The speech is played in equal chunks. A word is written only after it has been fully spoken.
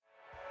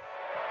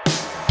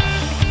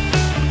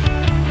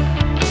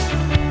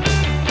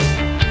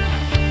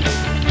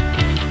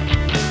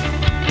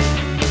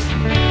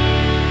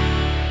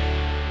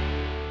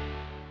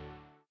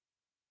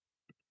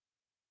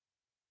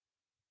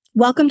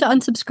Welcome to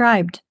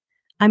Unsubscribed.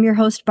 I'm your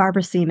host,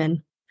 Barbara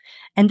Seaman,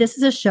 and this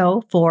is a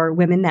show for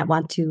women that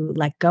want to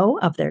let go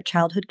of their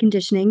childhood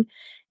conditioning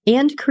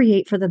and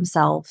create for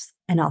themselves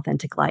an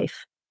authentic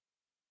life.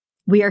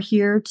 We are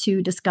here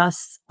to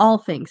discuss all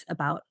things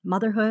about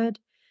motherhood,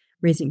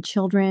 raising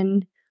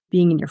children,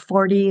 being in your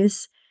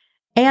 40s,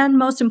 and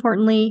most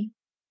importantly,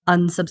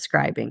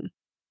 unsubscribing.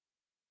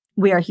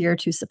 We are here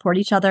to support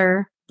each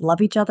other, love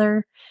each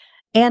other,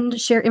 and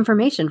share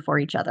information for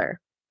each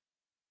other.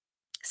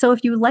 So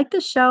if you like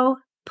this show,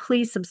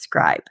 please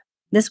subscribe.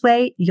 This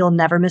way, you'll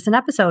never miss an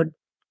episode.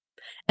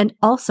 And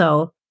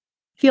also,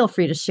 feel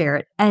free to share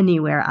it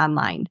anywhere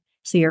online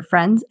so your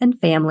friends and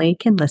family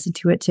can listen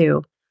to it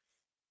too.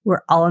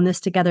 We're all in this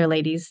together,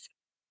 ladies.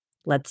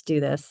 Let's do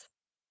this.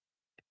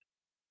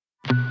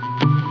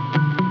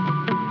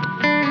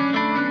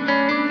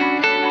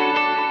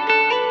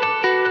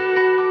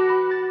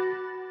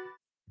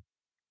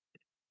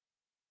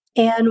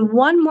 And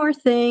one more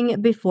thing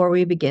before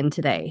we begin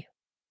today.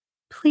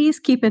 Please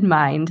keep in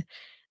mind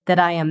that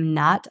I am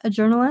not a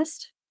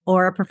journalist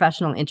or a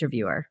professional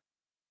interviewer.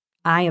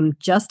 I am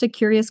just a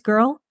curious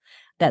girl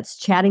that's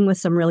chatting with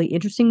some really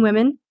interesting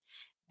women,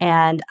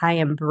 and I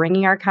am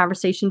bringing our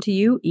conversation to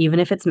you, even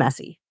if it's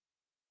messy.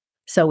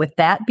 So with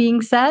that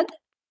being said,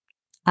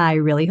 I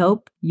really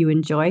hope you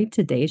enjoy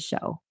today's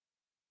show.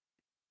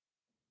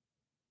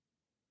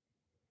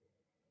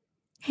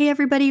 Hey,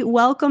 everybody,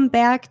 welcome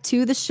back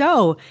to the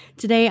show.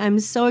 Today, I'm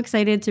so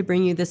excited to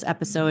bring you this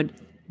episode.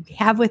 We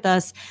have with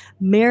us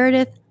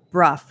Meredith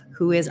Brough,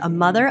 who is a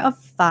mother of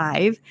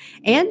 5,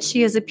 and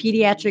she is a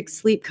pediatric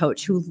sleep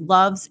coach who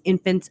loves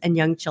infants and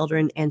young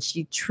children, and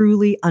she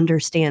truly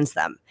understands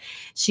them.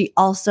 She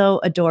also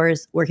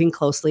adores working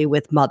closely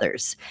with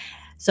mothers.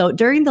 So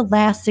during the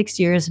last 6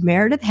 years,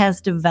 Meredith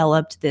has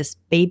developed this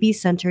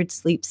baby-centered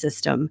sleep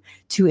system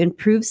to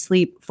improve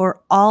sleep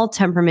for all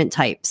temperament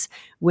types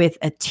with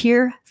a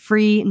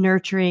tear-free,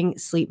 nurturing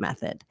sleep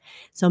method.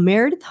 So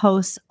Meredith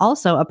hosts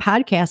also a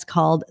podcast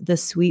called the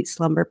Sweet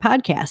Slumber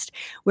Podcast,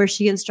 where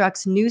she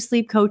instructs new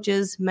sleep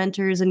coaches,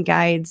 mentors, and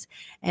guides,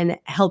 and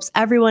helps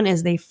everyone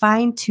as they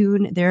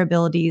fine-tune their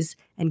abilities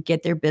and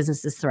get their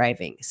businesses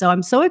thriving. So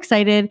I'm so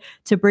excited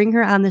to bring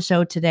her on the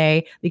show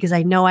today because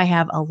I know I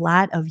have a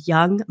lot of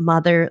young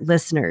mother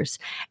listeners.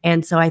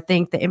 And so I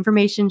think the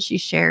information she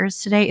shares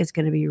today is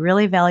going to be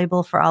really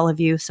valuable for all of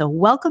you. So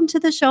welcome to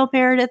the show,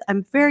 Meredith.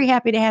 I'm very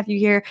happy to have you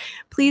here.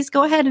 Please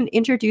go ahead and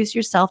introduce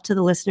yourself to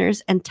the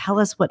listeners and tell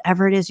us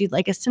whatever it is you'd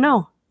like us to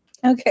know.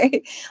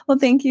 Okay. Well,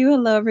 thank you.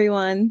 Hello,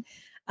 everyone.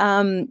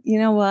 You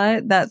know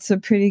what? That's a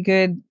pretty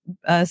good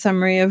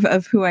summary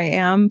of who I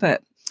am,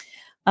 but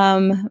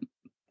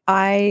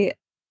I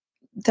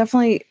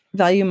definitely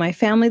value my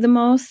family the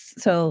most.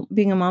 So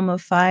being a mom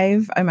of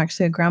 5, I'm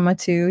actually a grandma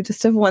too,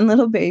 just of one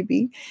little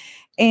baby,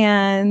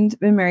 and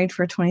been married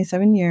for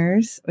 27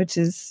 years, which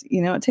is,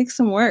 it takes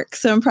some work.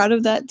 So I'm proud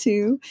of that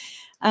too.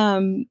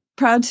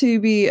 Proud to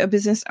be a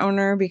business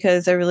owner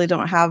because I really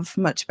don't have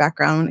much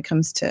background when it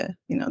comes to,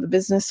 the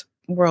business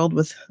world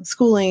with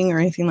schooling or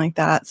anything like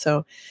that.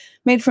 So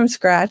made from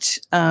scratch.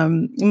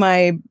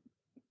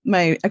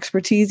 My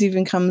expertise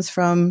even comes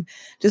from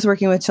just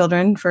working with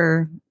children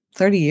for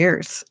 30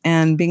 years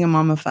and being a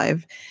mom of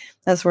 5.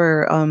 That's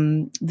where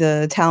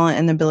the talent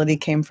and ability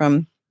came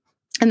from.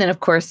 And then,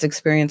 of course,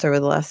 experience over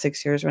the last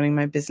 6 years running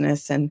my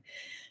business and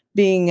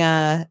being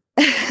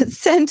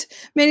sent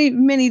many,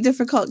 many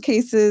difficult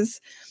cases.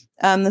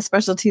 The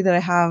specialty that I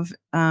have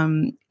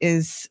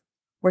is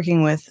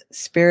working with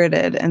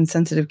spirited and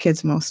sensitive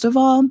kids most of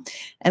all.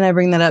 And I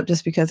bring that up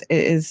just because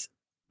it is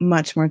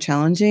much more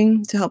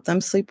challenging to help them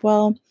sleep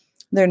well.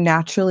 They're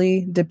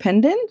naturally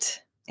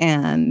dependent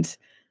and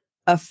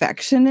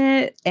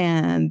affectionate,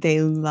 and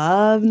they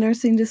love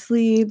nursing to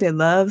sleep. They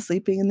love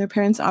sleeping in their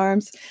parents'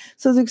 arms.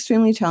 So it's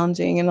extremely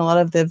challenging. And a lot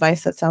of the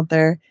advice that's out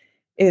there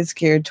is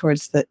geared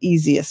towards the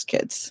easiest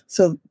kids.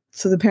 So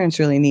the parents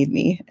really need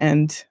me.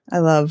 And I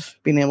love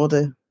being able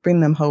to bring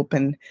them hope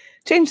and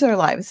change their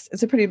lives.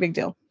 It's a pretty big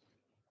deal.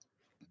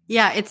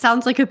 Yeah, it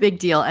sounds like a big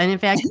deal. And in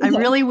fact, I'm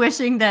really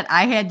wishing that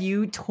I had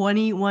you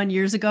 21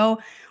 years ago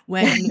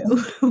when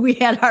we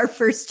had our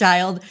first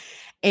child.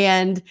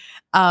 And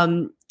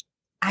I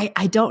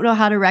don't know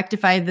how to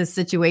rectify this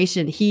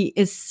situation. He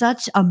is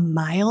such a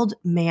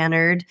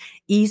mild-mannered,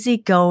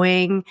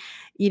 easygoing,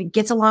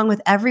 gets along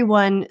with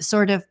everyone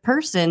sort of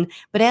person.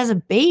 But as a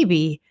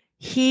baby,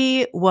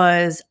 he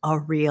was a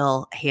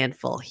real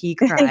handful. He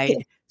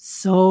cried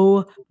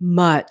so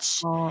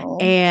much. Aww.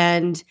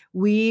 And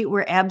we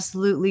were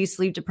absolutely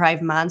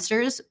sleep-deprived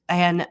monsters.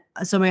 And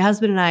so my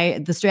husband and I,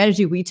 the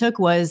strategy we took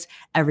was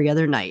every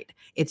other night.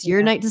 It's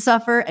your night to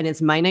suffer and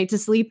it's my night to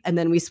sleep. And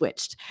then we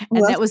switched.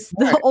 And that was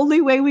the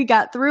only way we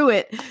got through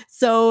it.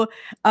 So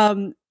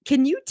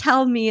can you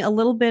tell me a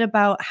little bit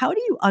about how do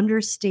you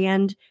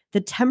understand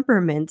the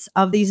temperaments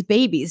of these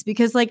babies?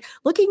 Because like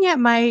looking at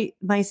my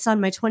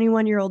son, my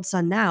 21-year-old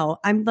son now,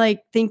 I'm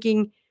like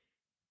thinking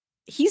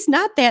he's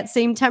not that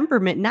same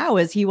temperament now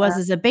as he was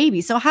as a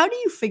baby. So how do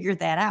you figure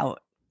that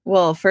out?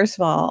 Well, first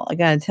of all, I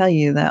got to tell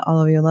you that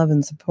all of your love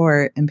and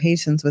support and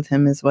patience with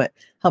him is what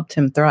helped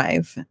him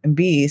thrive and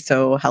be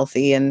so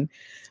healthy and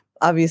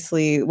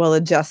obviously well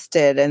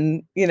adjusted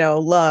and,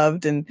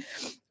 loved and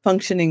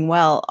functioning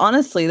well.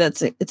 Honestly,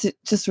 it's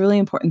just a really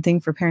important thing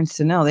for parents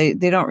to know.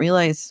 They don't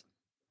realize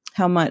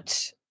how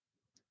much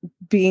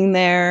being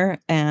there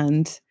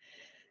and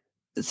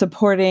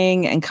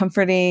supporting and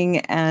comforting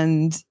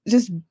and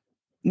just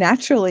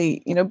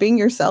naturally, being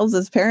yourselves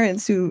as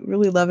parents who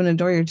really love and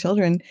adore your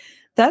children,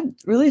 that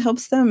really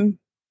helps them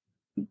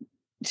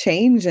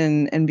change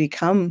and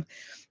become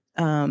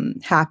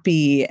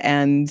happy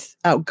and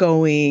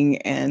outgoing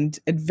and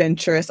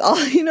adventurous. All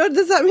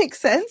does that make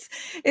sense?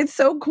 It's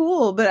so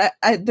cool, but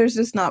there's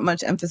just not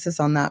much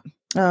emphasis on that.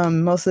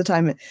 Most of the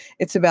time,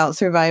 it's about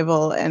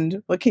survival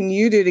and what can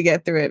you do to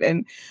get through it,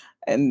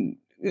 and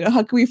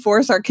how can we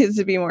force our kids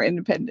to be more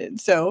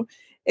independent. So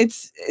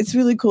it's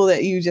really cool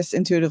that you just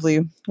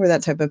intuitively were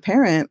that type of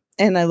parent,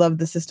 and I love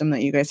the system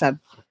that you guys had.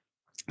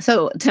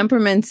 So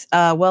temperaments.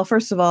 Well,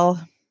 first of all,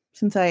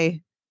 since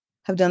I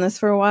have done this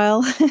for a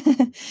while,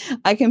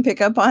 I can pick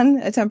up on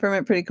a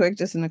temperament pretty quick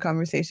just in a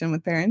conversation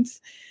with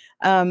parents.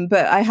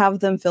 But I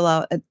have them fill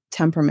out a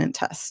temperament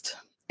test.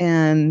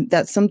 And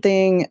that's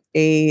something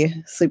a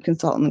sleep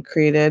consultant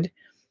created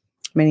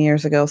many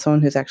years ago,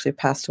 someone who's actually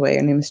passed away.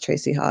 Her name is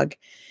Tracy Hogg.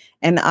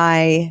 And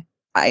I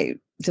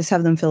just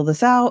have them fill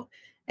this out.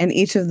 And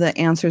each of the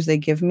answers they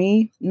give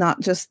me,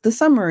 not just the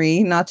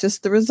summary, not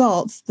just the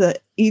results,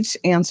 each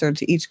answer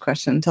to each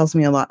question tells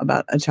me a lot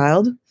about a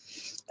child.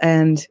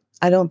 And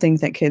I don't think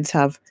that kids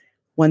have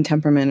one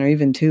temperament or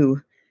even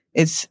two.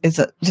 It's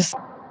just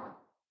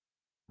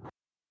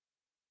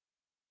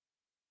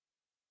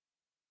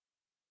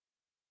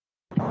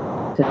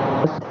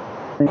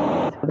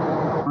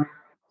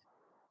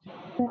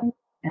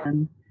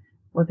and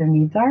what their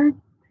needs are.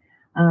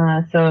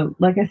 So,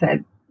 like I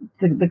said,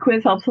 the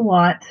quiz helps a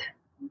lot.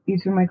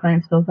 Each of my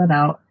clients fills that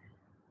out.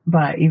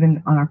 But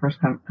even on our first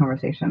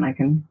conversation, I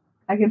can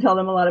tell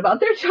them a lot about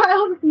their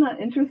child. Isn't that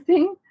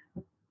interesting?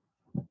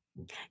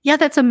 Yeah,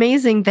 that's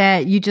amazing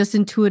that you just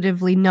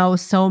intuitively know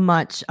so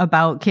much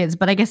about kids.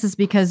 But I guess it's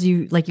because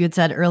you, like you had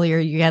said earlier,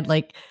 you had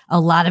like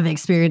a lot of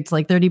experience,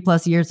 like 30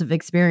 plus years of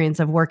experience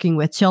of working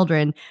with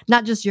children,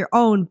 not just your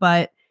own,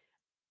 but,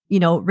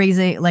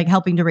 raising, like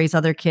helping to raise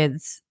other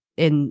kids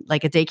in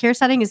like a daycare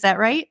setting. Is that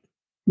right?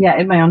 Yeah,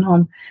 in my own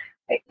home.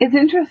 It's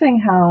interesting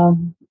how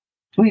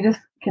we just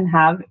can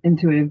have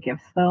intuitive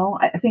gifts, though.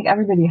 I think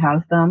everybody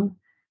has them.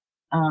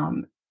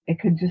 It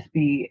could just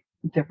be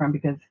different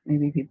because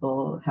maybe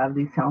people have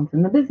these talents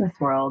in the business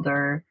world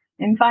or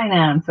in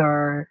finance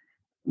or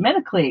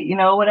medically,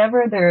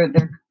 whatever their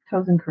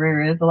chosen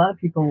career is. A lot of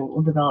people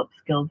will develop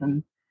skills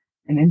and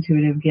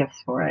intuitive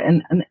gifts for it.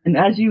 And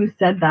as you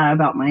said that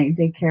about my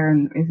daycare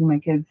and raising my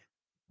kids,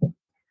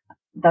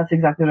 that's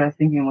exactly what I was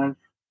thinking was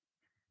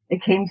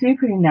it came to me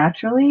pretty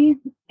naturally.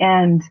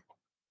 And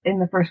in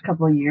the first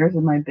couple of years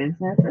of my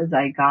business, as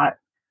I got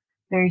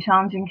very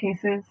challenging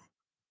cases,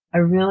 I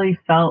really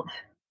felt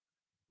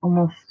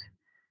almost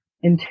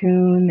in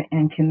tune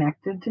and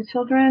connected to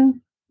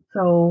children.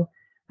 So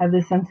I have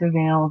this sense of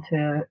being able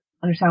to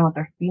understand what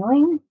they're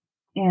feeling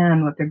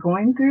and what they're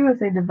going through as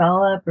they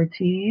develop or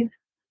tease.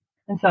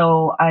 And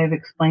so I've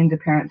explained to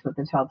parents what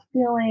the child's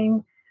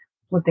feeling,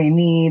 what they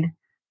need,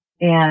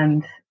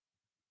 and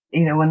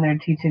when they're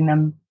teaching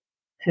them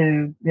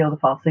to be able to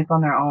fall asleep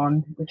on their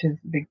own, which is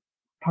a big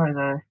part of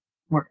the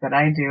work that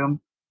I do,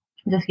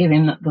 just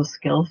giving those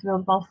skills to be able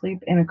to fall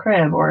asleep in a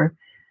crib or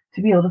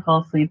to be able to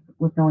fall asleep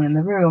with no one in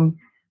the room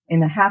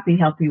in a happy,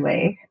 healthy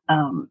way.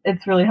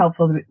 It's really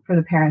helpful for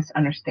the parents to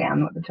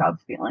understand what the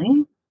child's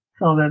feeling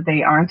so that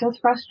they aren't as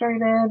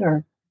frustrated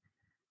or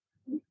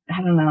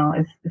I don't know.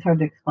 It's hard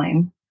to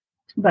explain,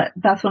 but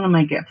that's one of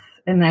my gifts,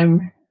 and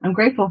I'm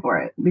grateful for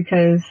it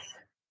because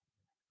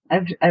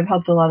I've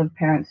helped a lot of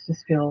parents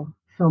just feel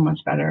so much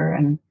better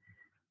and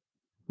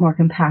more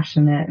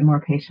compassionate and more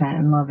patient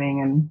and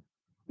loving, and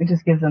it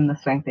just gives them the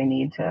strength they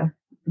need to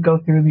go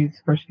through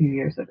these first few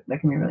years that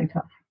can be really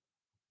tough.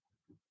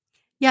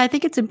 Yeah, I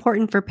think it's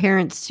important for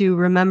parents to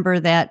remember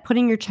that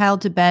putting your child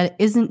to bed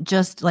isn't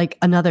just like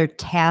another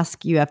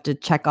task you have to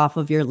check off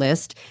of your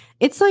list.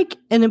 It's like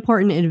an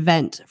important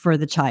event for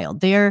the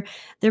child. They're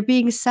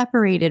being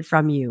separated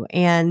from you,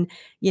 and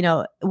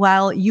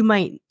while you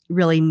might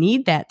really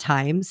need that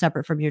time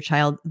separate from your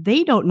child,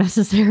 they don't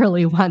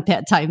necessarily want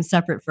that time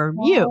separate from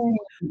you.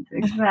 Right,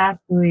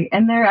 exactly.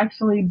 And they're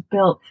actually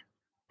built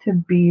to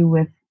be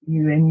with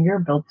you, and you're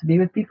built to be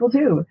with people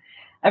too.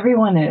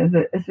 Everyone is.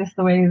 It's just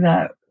the way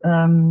that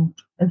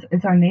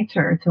it's our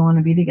nature to want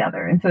to be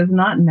together. And so it's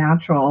not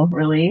natural,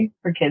 really,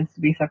 for kids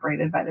to be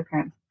separated by their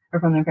parents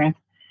or from their parents.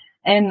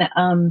 And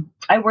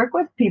I work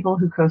with people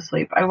who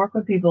co-sleep. I work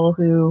with people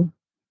who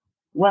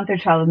want their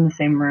child in the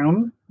same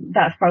room.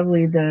 That's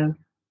probably the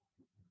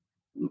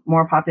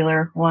more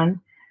popular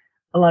one.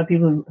 A lot of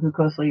people who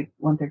co-sleep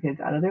want their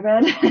kids out of their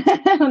bed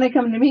when they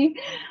come to me,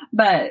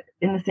 but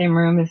in the same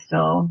room is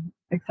still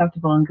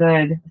acceptable and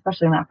good,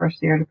 especially in that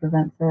first year to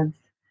prevent SIDS.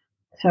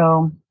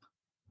 So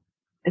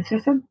it's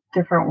just a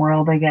different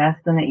world, I guess,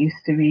 than it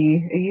used to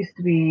be. It used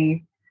to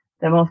be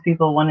that most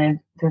people wanted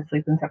to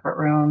sleep in separate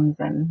rooms,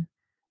 and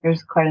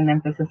there's quite an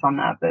emphasis on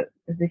that, but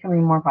it's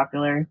becoming more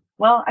popular.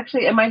 Well,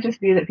 actually, it might just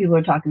be that people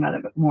are talking about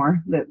it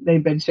more, that they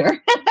bed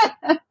share,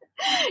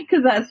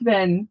 because that's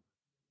been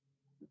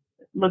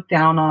looked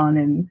down on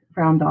and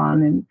frowned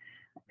on, and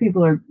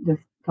people are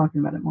just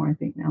talking about it more, I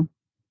think, now.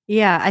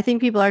 Yeah, I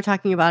think people are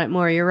talking about it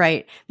more. You're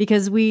right.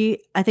 Because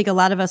I think a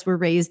lot of us were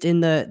raised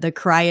in the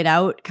cry it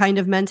out kind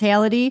of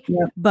mentality.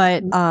 Yep.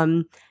 But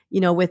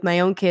with my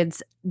own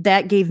kids,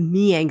 that gave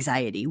me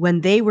anxiety.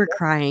 When they were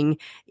crying,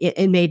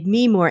 it made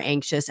me more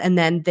anxious. And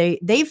then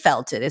they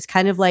felt it. It's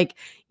kind of like,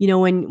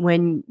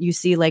 when you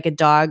see like a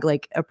dog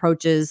like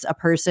approaches a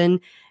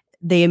person,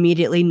 they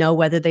immediately know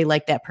whether they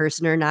like that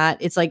person or not.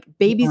 It's like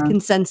babies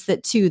can sense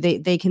that too.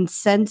 They can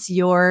sense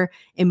your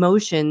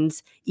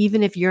emotions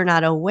even if you're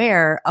not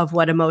aware of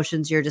what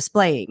emotions you're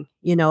displaying,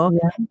 Yeah.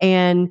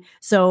 And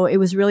so it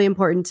was really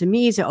important to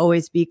me to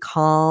always be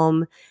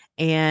calm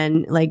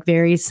and like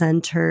very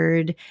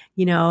centered,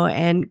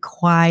 and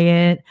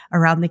quiet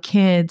around the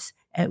kids.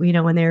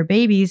 When they were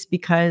babies,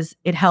 because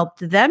it helped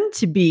them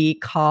to be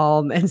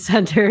calm and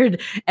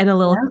centered and a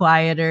little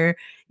quieter,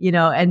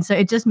 and so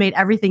it just made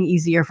everything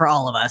easier for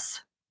all of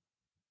us.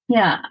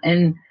 Yeah.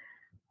 And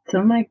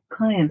some of my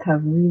clients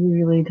have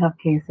really, really tough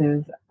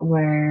cases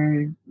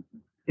where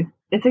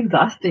it's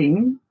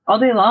exhausting all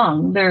day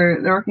long. They're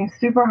working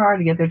super hard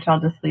to get their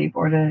child to sleep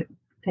or to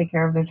take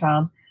care of their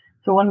child.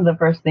 So one of the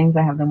first things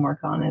I have them work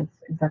on is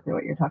exactly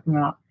what you're talking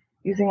about.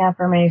 Using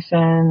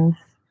affirmations,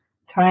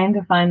 trying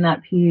to find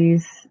that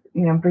peace,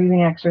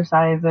 breathing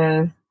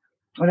exercises,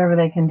 whatever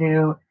they can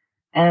do.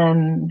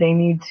 And they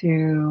need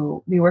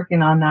to be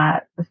working on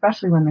that,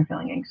 especially when they're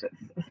feeling anxious,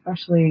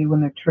 especially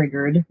when they're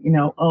triggered.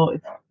 Oh,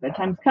 it's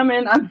bedtime's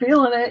coming. I'm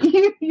feeling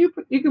it.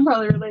 You can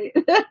probably relate.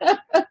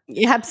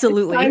 Yeah,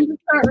 absolutely. It's time to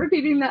start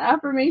repeating the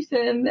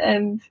affirmation,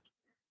 and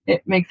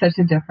it makes such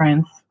a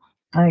difference.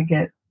 I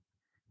get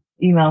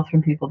emails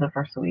from people the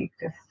first week,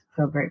 just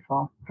so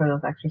grateful for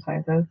those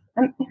exercises.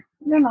 And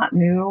they're not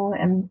new,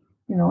 and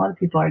a lot of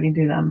people already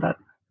do them, but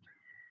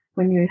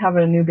when you have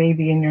a new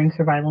baby and you're in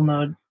survival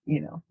mode,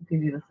 it's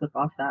easy to slip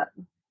off that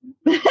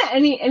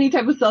any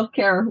type of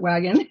self-care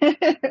wagon.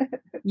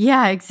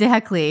 Yeah,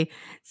 exactly.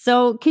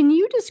 So, can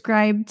you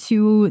describe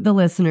to the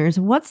listeners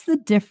what's the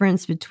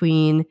difference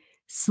between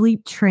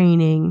sleep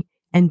training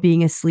and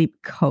being a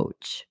sleep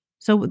coach?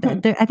 So,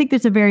 I think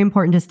there's a very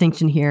important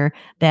distinction here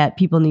that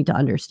people need to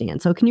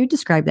understand. So, can you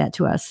describe that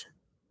to us?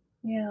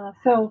 Yeah.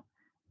 So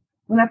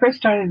when I first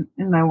started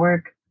in my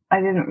work,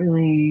 I didn't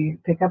really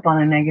pick up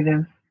on a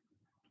negative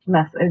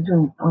message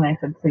when I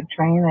said sleep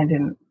train. I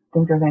didn't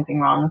think there was anything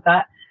wrong with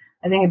that.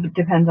 I think it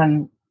depends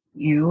on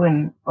you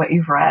and what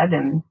you've read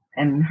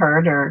and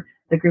heard or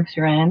the groups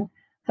you're in.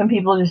 Some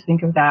people just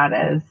think of that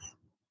as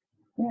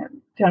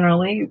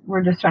generally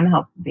we're just trying to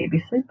help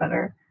babies sleep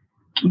better.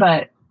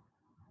 But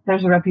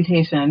there's a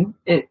reputation.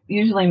 It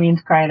usually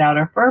means cry it out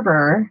or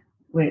fervor,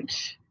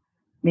 which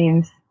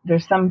means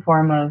there's some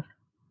form of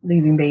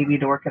leaving baby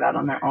to work it out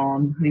on their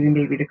own, leaving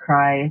baby to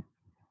cry.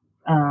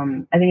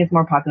 I think it's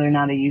more popular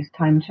now to use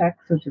time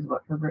checks, which is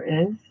what fervor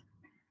is.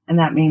 And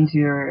that means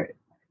you're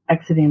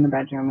exiting the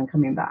bedroom and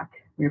coming back.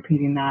 You're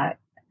repeating that,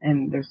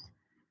 and there's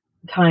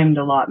timed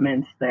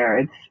allotments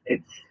there.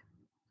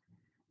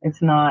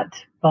 It's not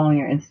following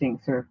your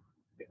instincts or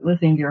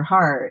listening to your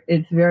heart.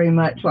 It's very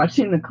much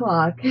watching the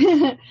clock.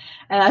 And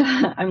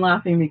I'm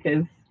laughing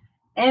because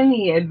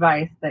any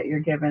advice that you're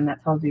given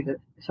that tells you to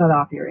shut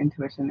off your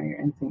intuition or your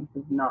instincts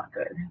is not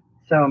good.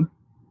 So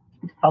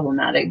it's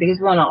problematic because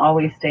we want to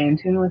always stay in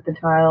tune with the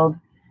child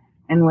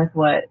and with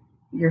what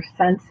you're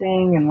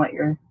sensing and what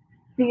you're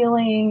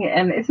feeling.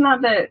 And it's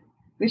not that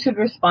we should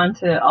respond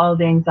to all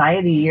the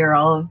anxiety or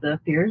all of the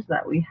fears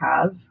that we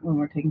have when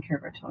we're taking care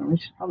of our children. We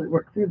should probably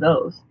work through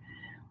those.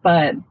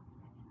 But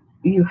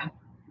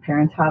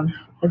parents have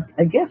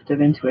a gift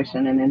of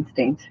intuition and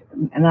instinct,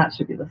 and that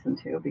should be listened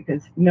to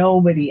because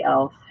nobody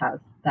else has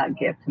that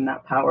gift and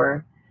that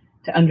power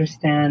to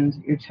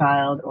understand your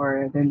child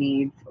or their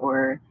needs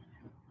or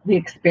the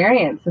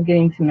experience of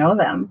getting to know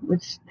them,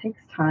 which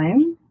takes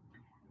time,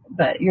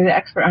 but you're the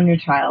expert on your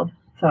child.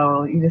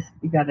 So you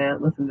got to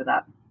listen to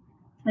that.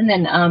 And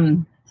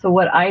then, so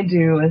what I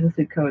do as a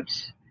sleep coach,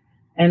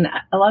 and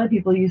a lot of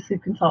people use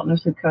sleep consultant or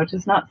sleep coach.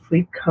 It's not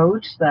sleep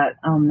coach that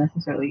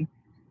necessarily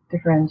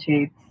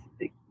differentiates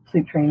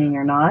sleep training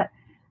or not.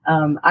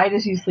 I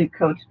just use sleep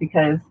coach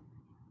because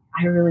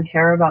I really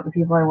care about the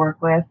people I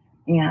work with,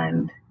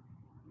 and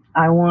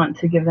I want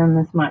to give them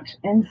as much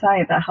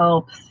insight that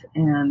helps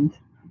and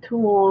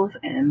tools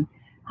and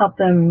help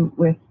them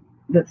with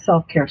the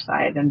self-care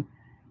side and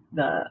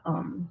the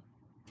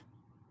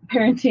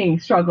parenting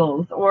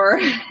struggles or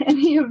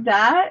any of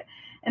that.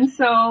 And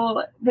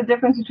so the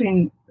difference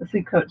between the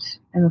sleep coach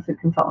and the sleep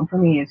consultant for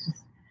me is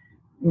just,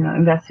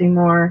 investing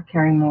more,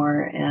 caring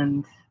more,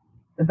 and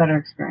a better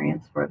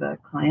experience for the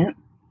client.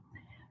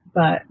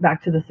 But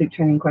back to the sleep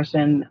training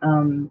question,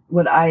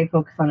 what I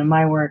focus on in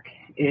my work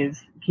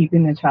is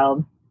keeping the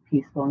child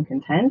peaceful and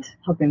content,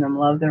 helping them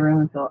love their room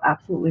and feel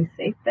absolutely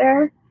safe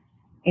there,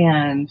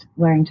 and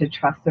learn to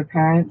trust their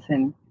parents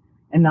and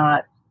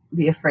not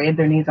be afraid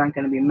their needs aren't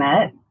going to be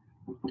met.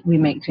 We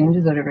make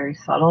changes that are very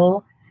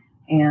subtle,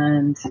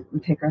 and we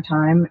take our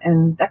time,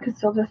 and that could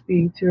still just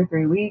be 2 or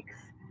 3 weeks.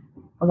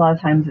 A lot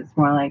of times it's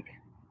more like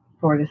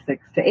 4 to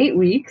 6 to 8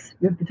 weeks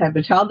with the type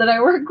of child that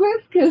I work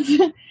with, because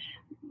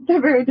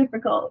they're very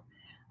difficult.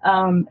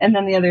 And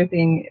then the other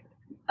thing,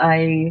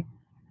 I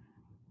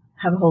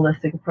have a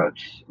holistic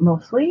approach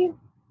mostly.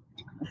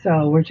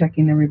 So we're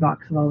checking every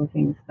box of all the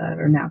things that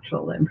are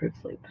natural that improve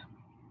sleep.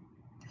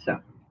 So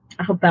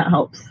I hope that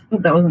helps.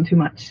 Hope that wasn't too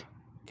much.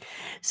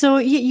 So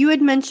you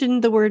had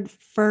mentioned the word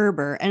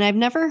Ferber, and I've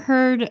never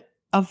heard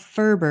of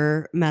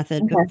Ferber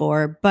method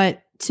before,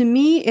 but to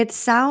me, it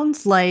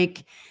sounds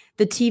like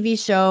the TV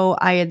show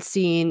I had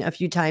seen a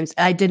few times.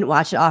 I didn't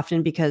watch it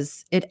often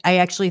because I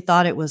actually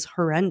thought it was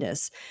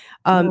horrendous.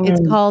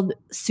 It's called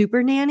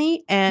Super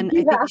Nanny, and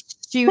I think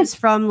she was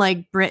from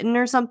like Britain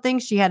or something.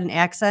 She had an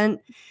accent.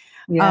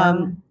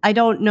 Yeah. I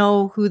don't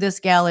know who this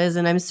gal is,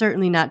 and I'm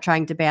certainly not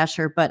trying to bash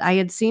her, but I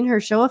had seen her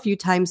show a few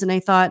times, and I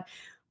thought,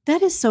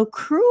 that is so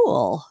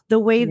cruel. The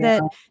way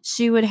that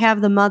she would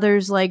have the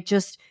mothers like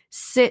just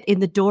sit in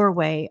the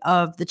doorway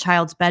of the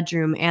child's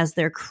bedroom as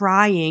they're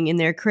crying in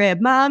their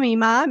crib, mommy,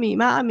 mommy,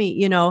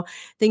 mommy,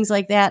 things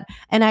like that.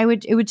 And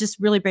it would just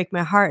really break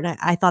my heart. And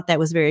I thought that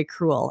was very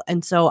cruel.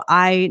 And so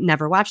I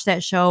never watched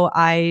that show.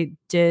 I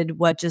did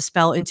what just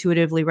felt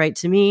intuitively right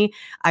to me.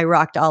 I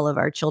rocked all of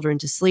our children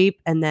to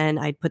sleep, and then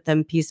I'd put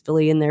them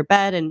peacefully in their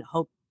bed and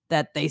hope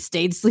that they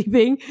stayed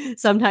sleeping.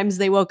 Sometimes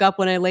they woke up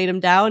when I laid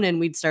them down, and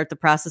we'd start the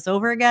process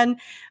over again.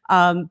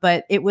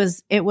 But it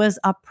was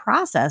a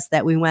process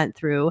that we went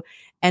through.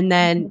 And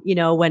then,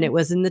 when it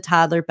was in the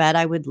toddler bed,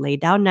 I would lay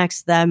down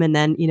next to them and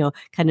then,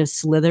 kind of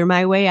slither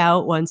my way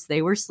out once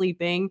they were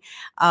sleeping.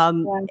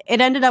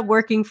 It ended up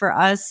working for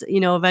us.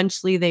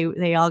 Eventually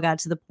they all got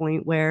to the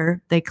point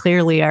where they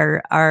clearly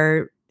are,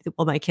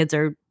 well, my kids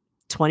are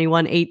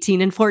 21, 18,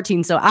 and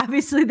 14. So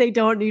obviously they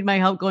don't need my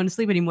help going to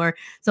sleep anymore.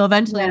 So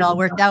eventually it all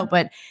worked out.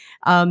 But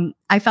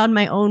I found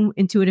my own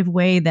intuitive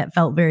way that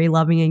felt very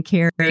loving and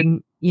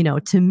caring,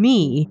 to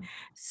me.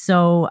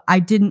 So I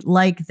didn't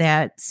like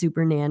that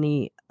super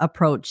nanny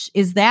approach.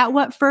 Is that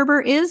what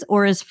Ferber is,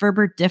 or is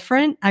Ferber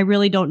different? I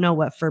really don't know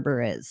what Ferber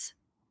is.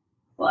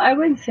 Well, I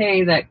would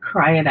say that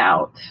cry it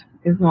out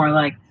is more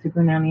like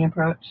super nanny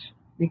approach,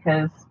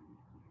 because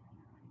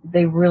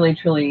they really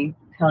truly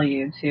tell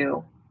you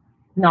to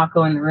not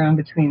go in the room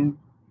between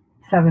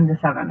 7 to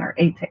 7 or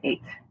 8 to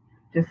 8.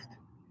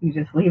 You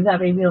just leave that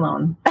baby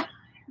alone.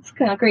 It's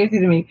kind of crazy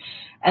to me.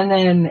 And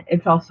then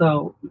it's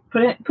also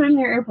put in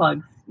your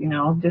earplugs,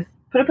 just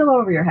put a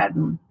pillow over your head,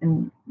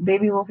 and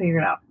baby will figure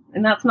it out.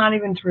 And that's not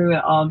even true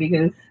at all,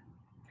 because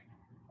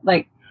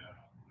like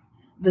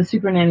the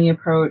super nanny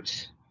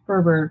approach,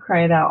 Ferber,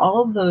 cry it out,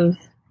 all of those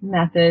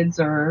methods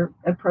or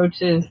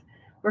approaches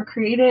were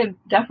created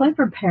definitely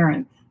for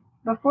parents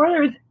before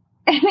there was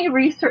any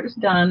research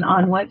done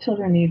on what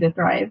children need to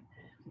thrive,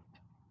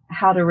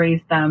 how to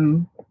raise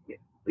them,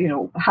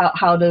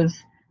 how does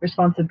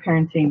responsive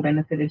parenting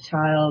benefit a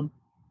child,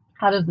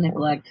 how does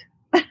neglect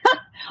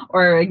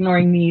or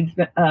ignoring needs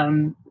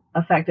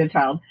affect a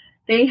child.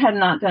 They had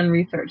not done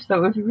research, so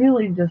it was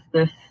really just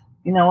this,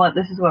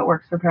 this is what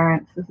works for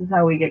parents, this is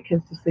how we get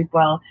kids to sleep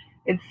well.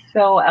 It's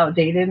so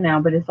outdated now,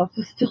 but it's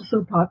also still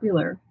so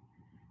popular.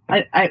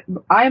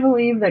 I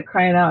believe that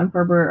Cry It Out and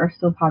Ferber are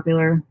still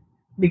popular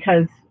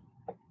because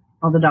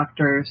all the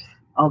doctors,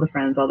 all the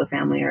friends, all the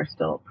family are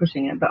still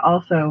pushing it. But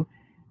also,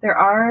 there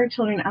are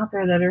children out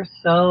there that are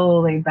so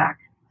laid back,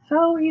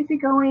 so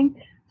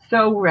easygoing,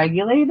 so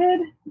regulated.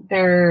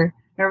 Their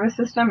nervous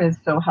system is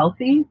so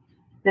healthy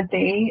that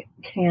they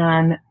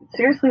can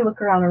seriously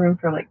look around the room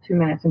for like 2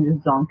 minutes and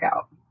just zonk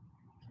out.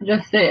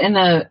 Just sit in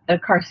a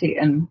car seat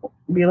and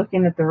be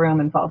looking at the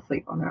room and fall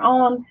asleep on their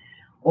own,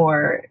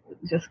 or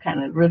just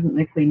kind of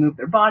rhythmically move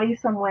their body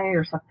some way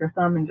or suck their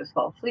thumb and just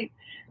fall asleep.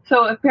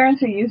 So if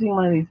parents are using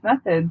one of these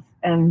methods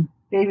and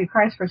baby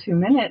cries for 2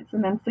 minutes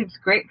and then sleeps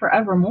great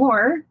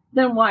forevermore,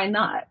 then why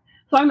not?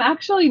 So I'm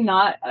actually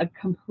not a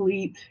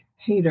complete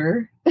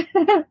hater,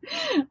 but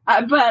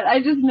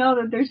I just know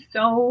that there's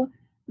so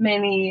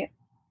many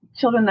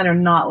children that are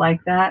not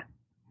like that.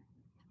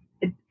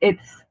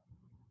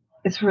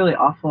 It's really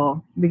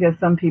awful, because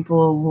some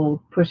people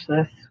will push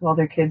this while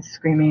their kids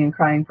screaming and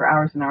crying for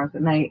hours and hours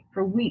at night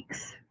for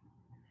weeks.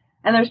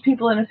 And there's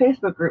people in a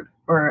Facebook group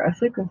or a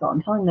sleep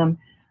consultant telling them,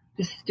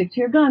 just stick to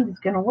your guns, it's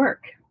going to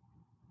work.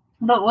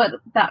 But what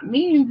that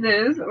means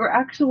is we're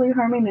actually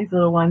harming these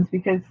little ones,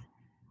 because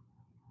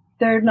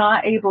they're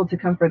not able to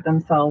comfort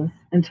themselves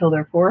until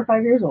they're 4 or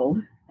 5 years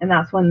old. And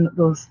that's when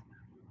those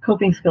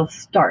coping skills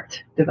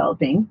start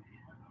developing.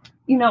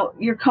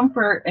 Your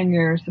comfort and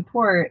your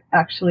support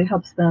actually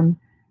helps them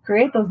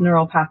create those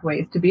neural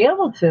pathways to be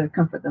able to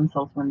comfort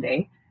themselves one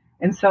day.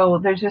 And so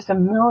there's just a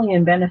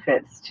million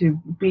benefits to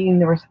being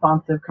the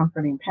responsive,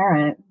 comforting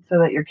parent, so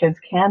that your kids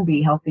can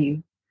be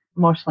healthy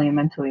emotionally and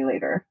mentally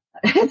later.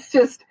 It's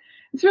just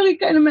it's really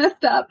kind of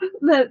messed up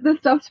that this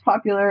stuff's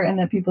popular and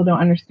that people don't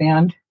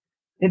understand.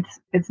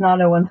 It's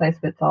not a one size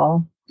fits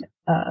all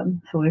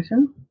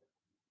solution.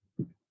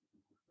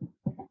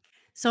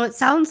 So it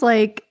sounds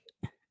like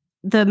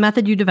the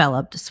method you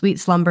developed, Sweet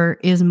Slumber,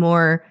 is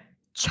more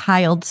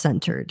child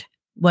centered.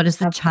 What does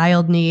the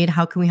child need?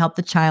 How can we help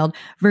the child?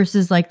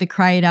 Versus like the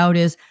cry it out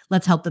is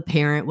let's help the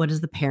parent. What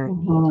does the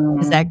parent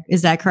need?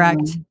 Is that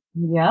correct?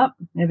 Yep,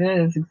 it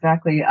is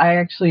exactly. I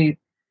actually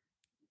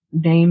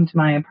named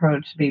my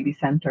approach baby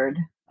centered.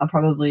 I'll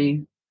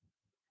probably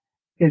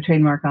get a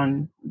trademark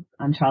on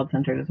child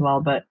centered as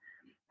well, but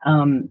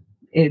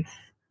it's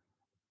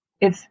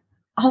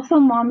also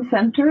mom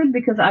centered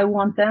because I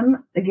want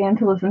them again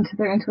to listen to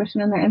their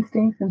intuition and their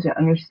instincts and to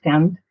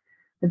understand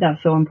that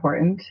that's so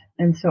important.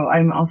 And so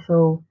I'm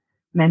also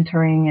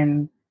mentoring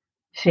and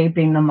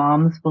shaping the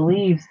mom's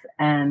beliefs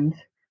and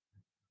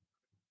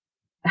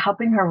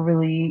helping her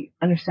really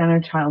understand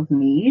her child's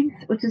needs,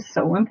 which is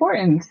so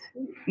important.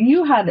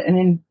 You had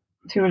an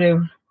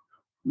intuitive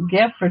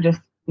gift for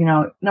just,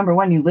 number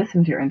one, you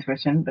listened to your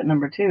intuition, but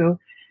number two,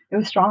 it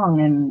was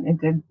strong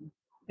and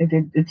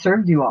it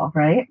served you all,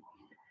 right?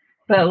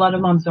 But a lot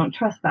of moms don't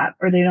trust that,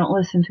 or they don't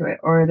listen to it,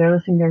 or they're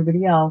listening to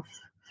everybody else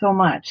so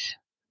much,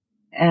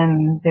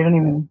 and they don't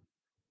even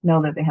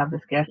know that they have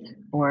this gift,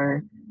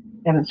 or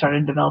they haven't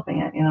started developing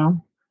it,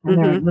 and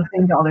they're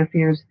listening to all their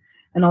fears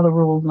and all the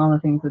rules and all the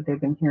things that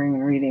they've been hearing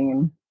and reading,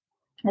 and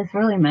it's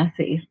really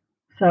messy.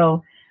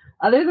 So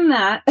other than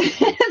that,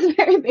 it's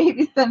very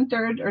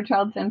baby-centered or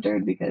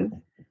child-centered because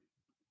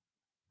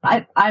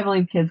I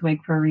believe kids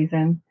wake for a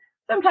reason.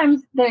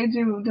 Sometimes they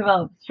do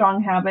develop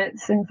strong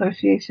habits and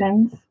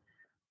associations,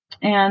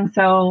 and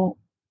so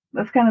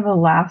that's kind of a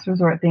last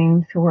resort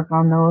thing to work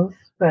on those.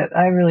 But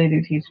I really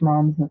do teach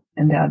moms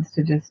and dads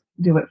to just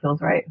do what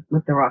feels right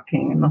with the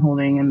rocking and the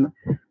holding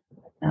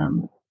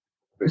and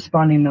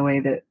responding the way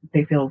that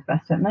they feel is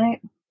best at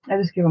night. I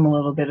just give them a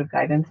little bit of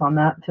guidance on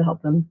that to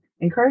help them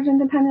encourage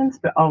independence,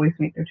 but always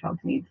meet their child's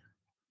needs.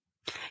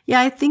 Yeah,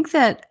 I think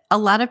that a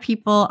lot of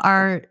people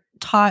are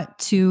taught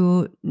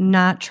to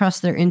not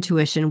trust their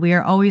intuition. We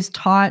are always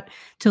taught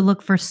to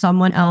look for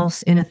someone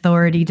else in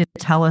authority to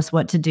tell us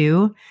what to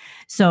do.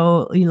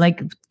 So,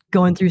 like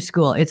going through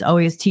school, it's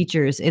always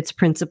teachers, it's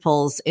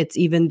principals, it's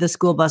even the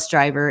school bus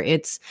driver,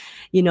 it's,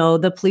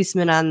 the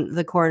policeman on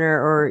the corner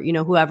or,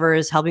 whoever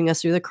is helping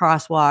us through the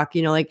crosswalk.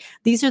 Like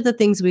these are the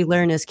things we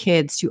learn as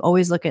kids to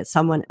always look at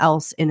someone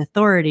else in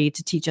authority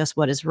to teach us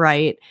what is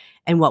right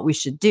and what we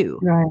should do.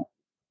 Right.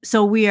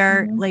 So we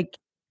are like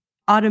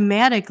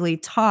automatically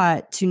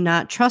taught to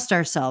not trust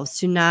ourselves,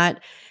 to not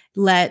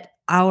let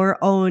our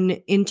own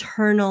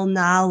internal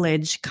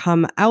knowledge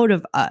come out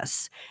of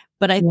us.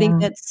 But I think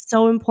that's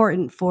so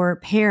important for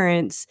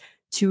parents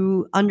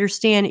to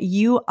understand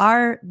you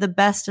are the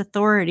best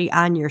authority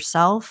on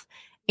yourself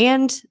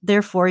and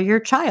therefore your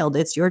child.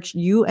 It's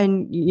you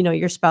and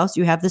your spouse,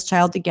 you have this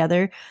child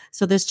together.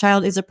 So this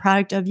child is a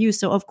product of you.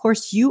 So of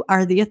course you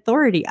are the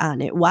authority on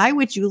it. Why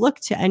would you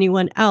look to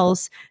anyone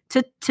else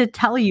to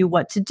tell you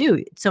what to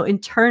do? So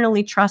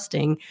internally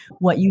trusting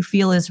what you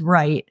feel is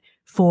right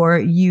for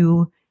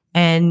you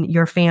and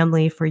your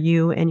family, for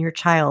you and your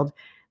child.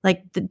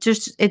 Like it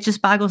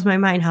just boggles my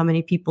mind how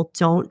many people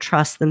don't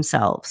trust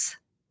themselves.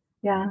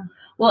 Yeah.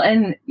 Well,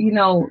 and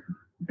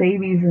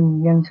babies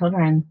and young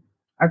children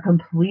are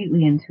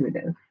completely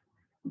intuitive,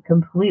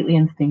 completely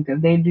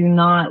instinctive. They do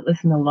not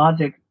listen to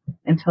logic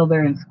until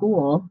they're in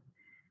school.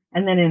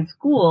 And then in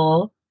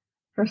school,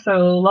 for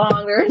so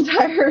long, their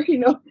entire,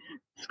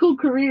 school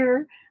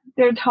career,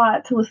 they're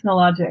taught to listen to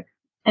logic.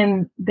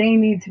 And they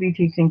need to be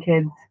teaching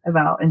kids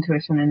about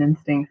intuition and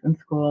instincts in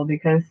school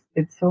because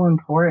it's so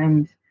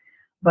important.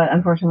 But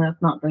unfortunately,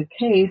 that's not the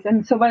case.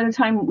 And so by the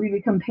time we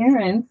become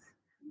parents,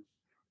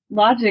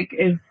 logic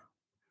is,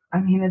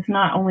 it's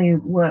not only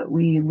what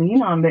we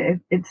lean on, but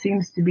it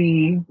seems to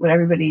be what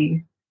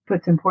everybody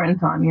puts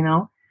importance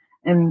on,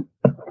 And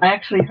I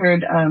actually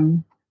heard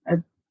a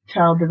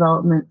child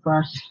development /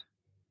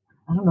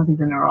 I don't know if he's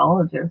a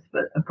neurologist,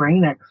 but a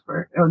brain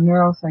expert, a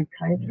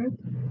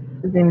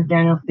neuropsychiatrist. His name is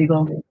Daniel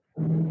Siegel.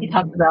 He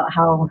talked about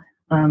how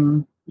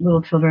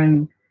little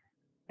children,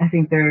 I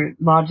think their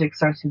logic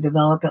starts to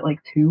develop at like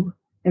 2.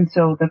 And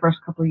so the first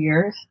couple of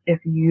years, if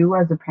you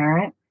as a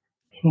parent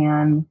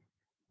can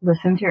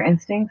listen to your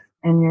instincts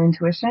and your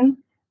intuition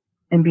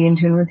and be in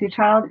tune with your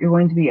child, you're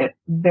going to be a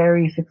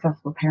very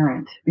successful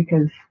parent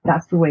because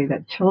that's the way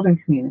that children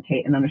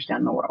communicate and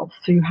understand the world.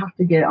 So you have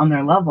to get on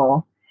their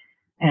level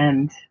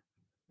and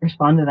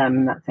respond to them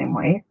in that same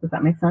way. Does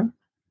that make sense?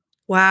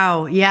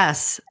 Wow.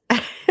 Yes.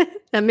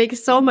 That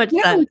makes so much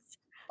sense.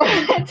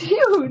 It's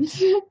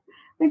huge.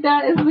 Like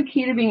that is the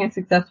key to being a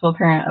successful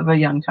parent of a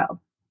young child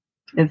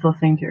is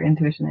listening to your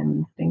intuition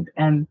and instinct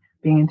and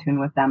being in tune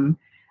with them.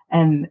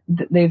 And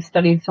they've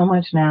studied so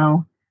much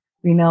now.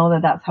 We know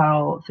that that's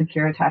how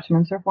secure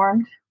attachments are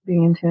formed,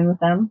 being in tune with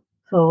them.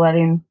 So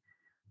letting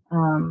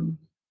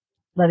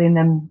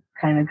them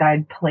kind of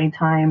guide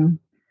playtime,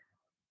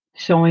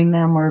 showing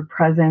them we're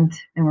present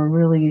and we're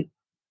really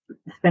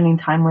spending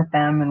time with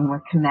them and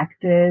we're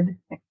connected.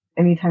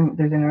 anytime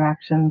there's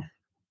interactions,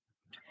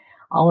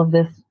 all of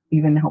this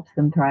even helps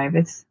them thrive.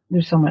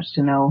 There's so much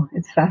to know.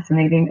 It's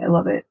fascinating. I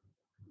love it.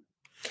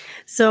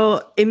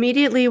 So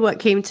immediately what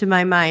came to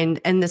my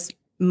mind, and this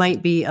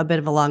might be a bit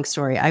of a long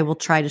story, I will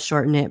try to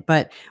shorten it.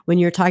 But when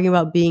you're talking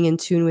about being in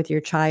tune with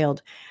your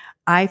child,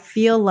 I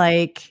feel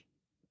like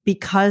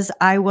because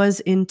I was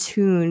in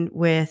tune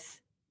with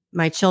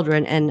my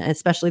children, and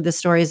especially the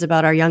stories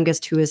about our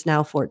youngest, who is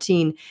now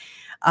 14,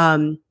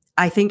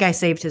 I think I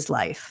saved his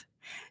life.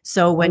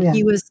 So Oh when yeah.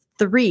 he was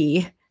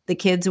 3, the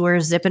kids were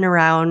zipping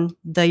around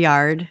the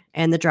yard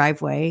and the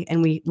driveway,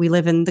 and we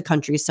live in the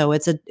country, so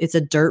it's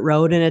a dirt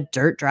road and a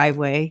dirt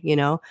driveway,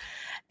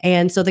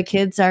 and so the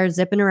kids are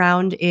zipping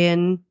around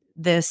in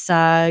this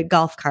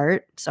golf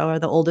cart. So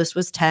the oldest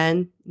was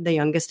 10, the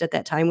youngest at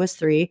that time was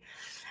 3,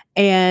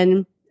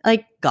 and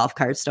like golf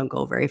carts don't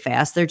go very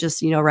fast. They're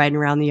just riding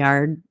around the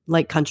yard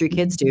like country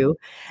kids do,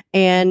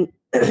 and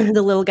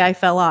the little guy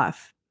fell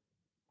off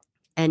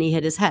and he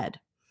hit his head.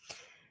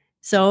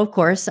 So, of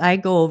course, I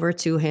go over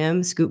to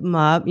him, scoop him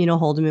up,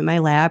 hold him in my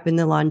lap in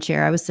the lawn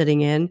chair I was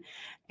sitting in.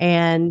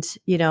 And,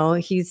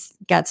 he's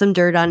got some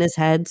dirt on his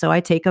head. So I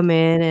take him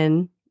in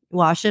and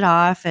wash it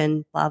off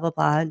and blah, blah,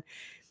 blah. And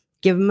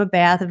give him a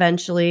bath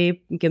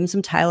eventually, give him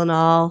some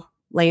Tylenol,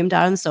 lay him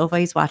down on the sofa.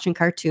 He's watching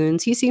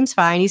cartoons. He seems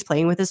fine. He's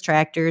playing with his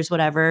tractors,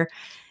 whatever.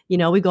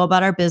 We go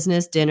about our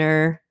business,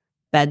 dinner,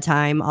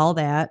 bedtime, all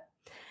that.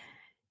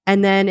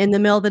 And then in the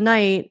middle of the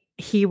night,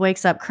 he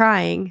wakes up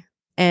crying.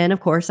 And of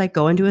course, I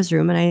go into his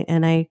room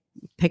and I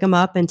pick him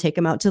up and take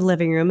him out to the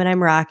living room and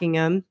I'm rocking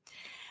him.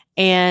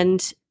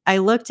 And I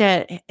looked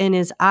in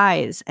his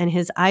eyes and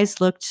his eyes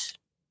looked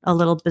a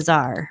little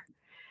bizarre.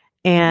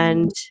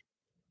 And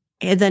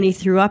then he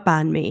threw up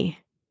on me.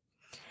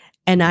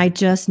 And I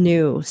just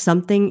knew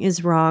something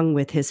is wrong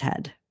with his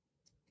head.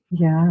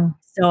 Yeah.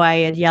 So I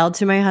had yelled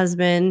to my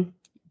husband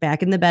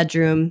back in the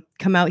bedroom,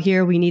 come out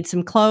here. We need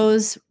some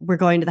clothes. We're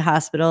going to the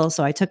hospital.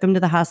 So I took him to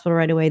the hospital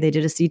right away. They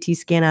did a CT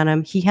scan on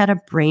him. He had a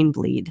brain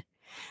bleed.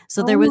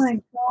 So there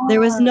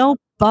was no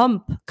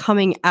bump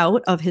coming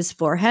out of his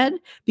forehead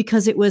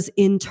because it was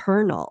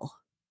internal.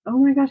 Oh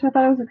my gosh, I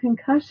thought it was a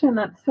concussion.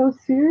 That's so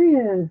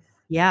serious.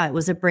 Yeah, it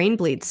was a brain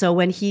bleed. So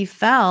when he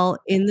fell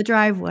in the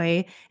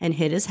driveway and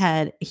hit his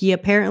head, he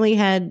apparently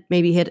had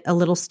maybe hit a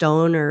little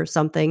stone or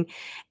something,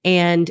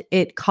 and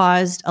it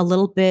caused a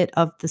little bit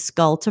of the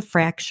skull to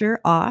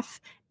fracture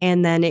off,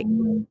 and then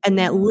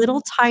that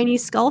little tiny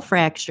skull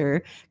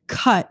fracture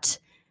cut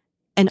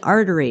an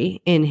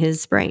artery in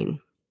his brain.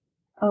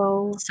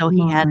 Oh So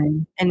he had my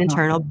an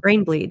internal God.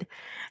 brain bleed.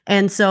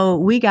 And so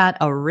we got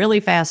a really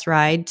fast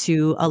ride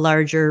to a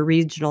larger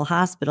regional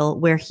hospital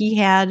where he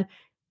had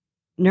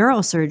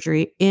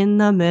neurosurgery in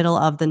the middle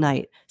of the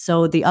night.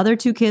 So the other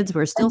 2 kids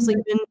were still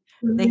sleeping.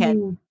 They had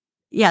Really?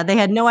 they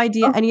had no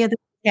idea Oh, any of this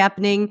was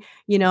happening.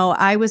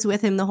 I was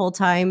with him the whole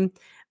time.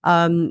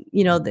 In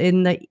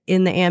the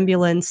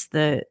ambulance,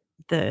 the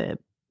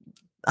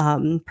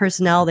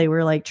personnel, they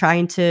were like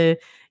trying to,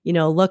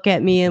 look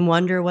at me and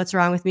wonder what's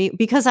wrong with me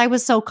because I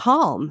was so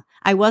calm.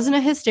 I wasn't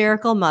a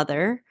hysterical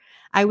mother.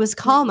 I was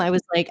calm. I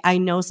was like, I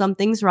know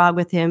something's wrong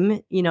with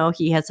him.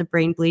 He has a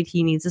brain bleed.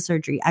 He needs a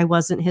surgery. I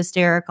wasn't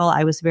hysterical.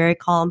 I was very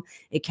calm.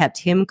 It kept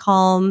him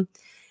calm.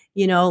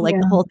 Like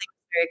the yeah. whole thing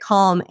was very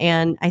calm.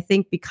 And I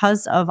think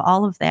because of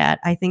all of that,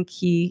 I think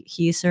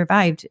he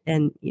survived.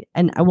 And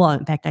well,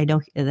 in fact, I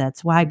know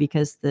that's why,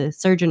 because the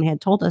surgeon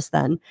had told us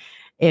then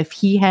if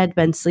he had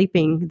been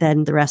sleeping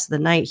then the rest of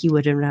the night, he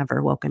would have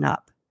never woken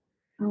up.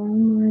 Oh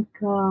my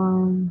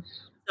gosh.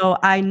 So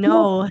I Yeah,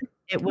 know it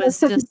that's was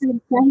such a just,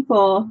 good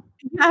example.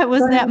 yeah, it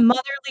was Go that ahead.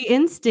 motherly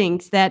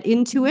instinct, that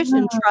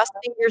intuition, Yeah.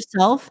 trusting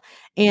yourself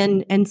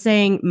and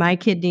saying, my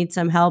kid needs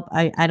some help.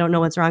 I don't know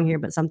what's wrong here,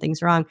 but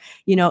something's wrong.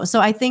 So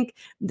I think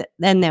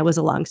then that was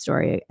a long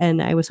story,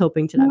 and I was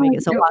hoping to not make No,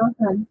 it so it long.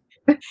 wasn't.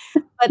 But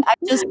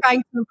I'm just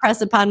trying to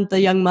impress upon the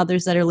young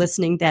mothers that are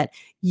listening that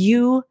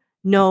you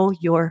know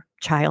your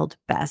child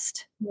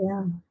best.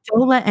 Yeah.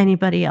 Don't let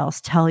anybody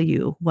else tell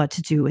you what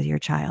to do with your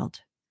child.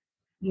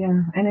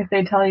 Yeah. And if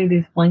they tell you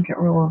these blanket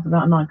rules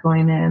about not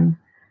going in,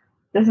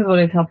 this is what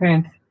I tell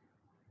parents.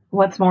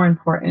 What's more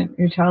important,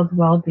 your child's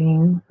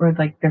well-being or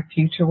like their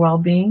future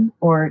well-being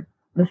or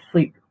the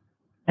sleep?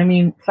 I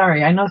mean,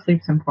 sorry, I know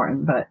sleep's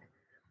important, but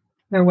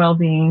their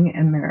well-being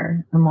and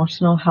their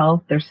emotional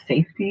health, their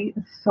safety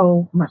is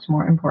so much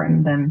more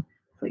important than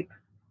sleep.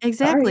 Sorry.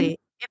 Exactly.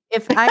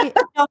 If I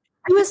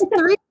he was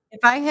 3.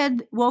 If I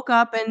had woke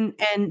up and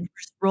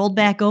just rolled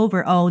back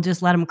over, "Oh,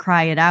 just let him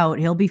cry it out.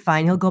 He'll be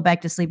fine. He'll go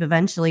back to sleep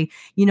eventually."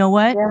 You know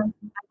what? Yeah,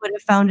 I would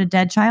have found a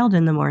dead child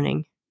in the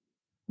morning.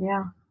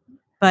 yeah.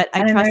 But I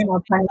And I know trust you're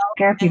not trying to myself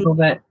scare and people,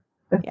 but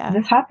yeah.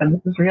 this happened.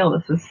 This is real.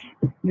 This is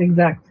the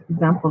exact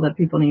example that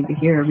people need to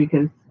hear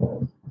because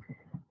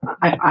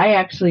I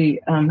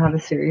actually have a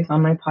series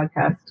on my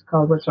podcast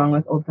called What's Wrong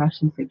with Old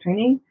Fashioned Sleep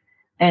Training.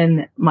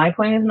 And my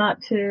point is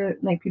not to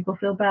make people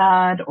feel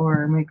bad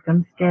or make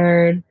them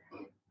scared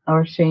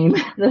or shame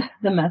the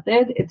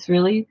method. It's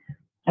really,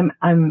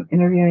 I'm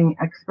interviewing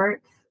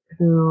experts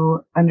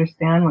who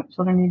understand what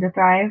children need to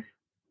thrive.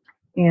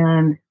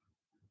 And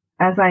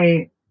as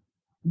I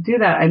do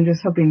that, I'm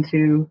just hoping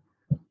to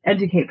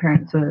educate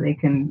parents so that they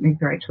can make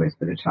the right choice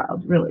for their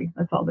child. Really,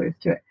 that's all there is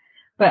to it.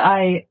 But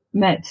I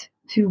met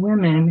two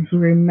women who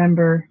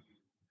remember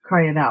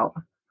Cry It Out.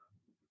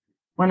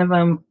 One of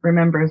them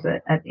remembers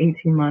it at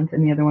 18 months,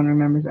 and the other one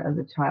remembers it as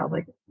a child,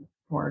 like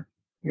 4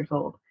 years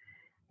old.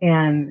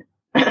 And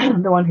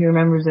the one who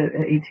remembers it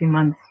at 18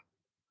 months,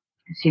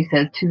 she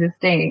says to this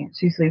day,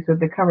 she sleeps with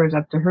the covers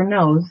up to her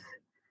nose,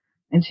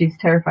 and she's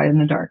terrified in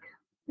the dark.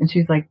 And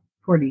she's like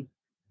 40.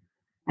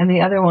 And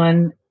the other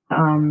one,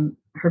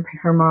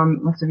 her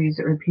mom must have used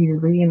it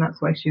repeatedly, and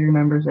that's why she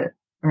remembers it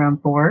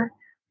around 4.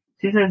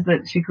 She says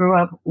that she grew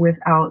up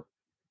without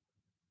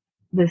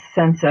this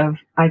sense of,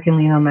 I can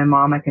lean on my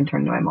mom, I can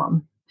turn to my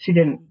mom. She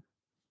didn't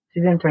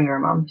turn to her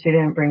mom. She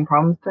didn't bring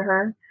problems to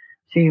her.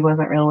 She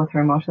wasn't real with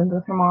her emotions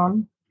with her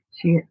mom.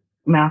 She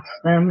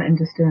masked them and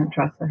just didn't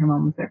trust that her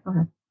mom was there for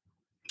her.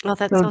 Oh,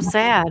 that's so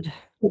sad.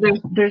 So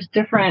there's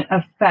different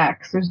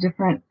effects. There's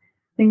different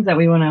things that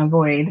we want to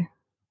avoid.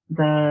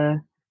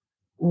 The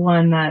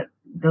one that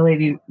the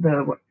lady,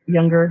 the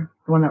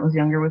one that was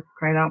younger with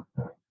Cried Out,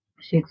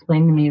 she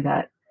explained to me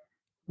that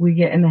we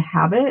get in the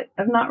habit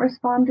of not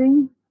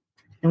responding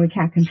and we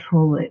can't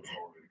control it.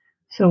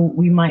 So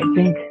we might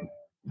think,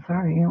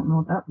 sorry, I don't know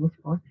what that was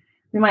for.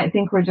 We might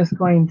think we're just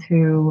going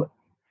to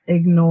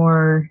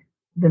ignore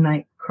the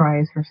night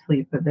cries for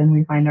sleep, but then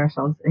we find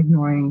ourselves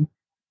ignoring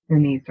their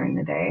needs during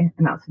the day,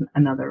 and that's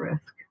another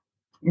risk.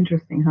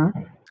 Interesting, huh?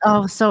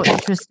 Oh, so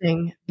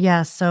interesting.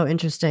 Yeah, so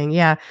interesting.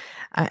 Yeah.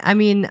 I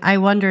mean, I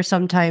wonder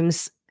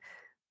sometimes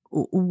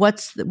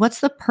what's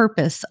the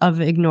purpose of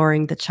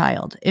ignoring the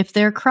child? If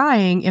they're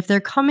crying, if they're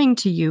coming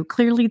to you,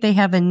 clearly they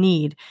have a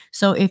need.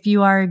 So if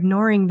you are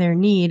ignoring their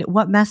need,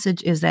 what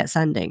message is that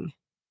sending?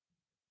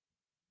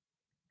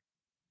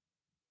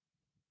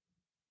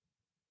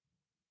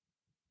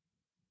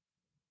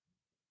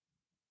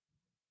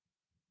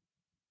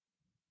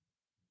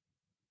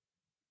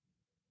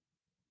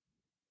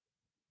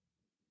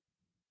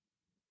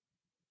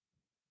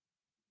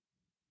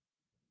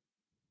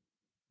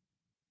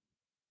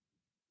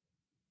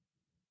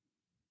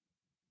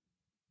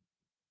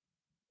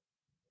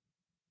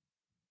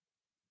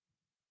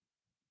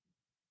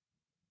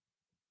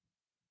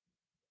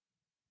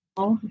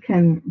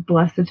 Can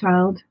bless a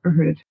child or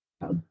hurt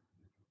a child.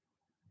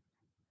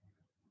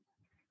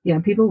 Yeah,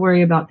 people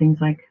worry about things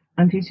like,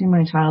 I'm teaching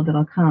my child that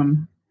I'll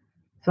come,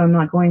 so I'm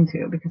not going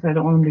to because I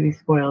don't want him to be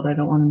spoiled. I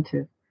don't want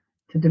him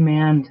to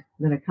demand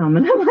that I come.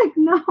 And I'm like,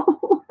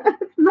 no,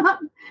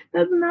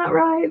 that's not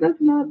right.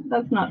 That's not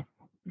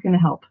going to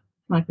help.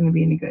 It's not going to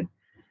be any good.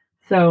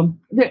 So,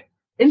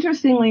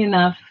 interestingly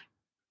enough,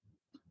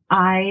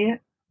 I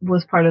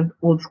was part of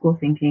old school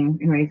thinking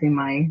in raising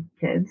my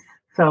kids.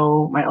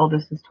 So my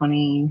oldest is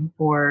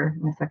 24,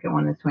 my second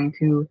one is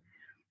 22,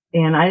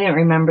 and I didn't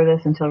remember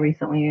this until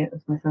recently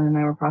as my son and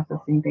I were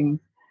processing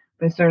things.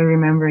 But I started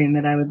remembering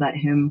that I would let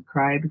him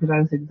cry because I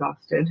was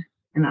exhausted,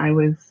 and I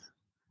was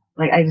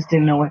like, I just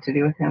didn't know what to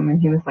do with him.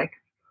 And he was like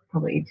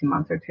probably 18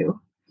 months or 2.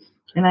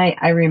 And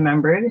I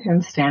remembered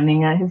him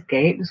standing at his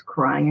gate, just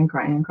crying and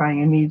crying and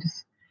crying, and me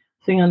just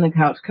sitting on the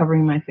couch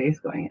covering my face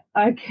going,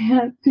 I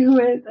can't do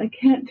it. I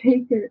can't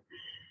take it.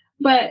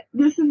 But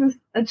this is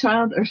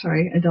adult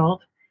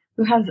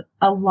who has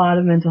a lot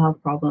of mental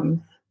health problems.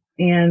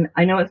 And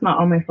I know it's not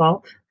all my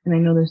fault. And I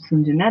know there's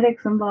some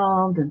genetics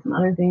involved and some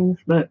other things,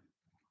 but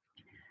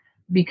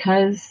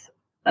because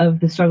of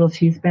the struggles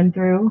he's been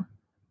through,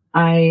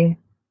 I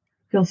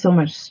feel so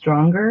much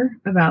stronger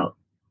about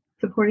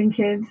supporting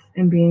kids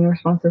and being a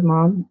responsive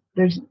mom.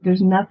 There's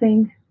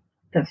nothing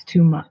that's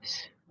too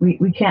much.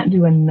 We can't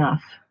do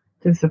enough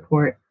to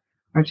support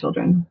our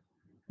children.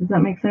 Does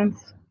that make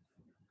sense?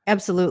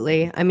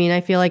 Absolutely. I mean,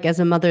 I feel like as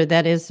a mother,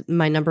 that is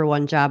my number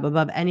one job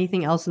above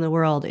anything else in the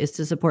world is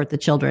to support the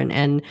children.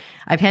 And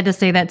I've had to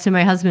say that to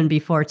my husband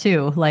before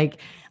too.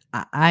 Like,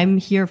 I'm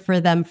here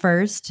for them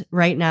first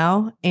right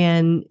now.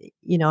 And,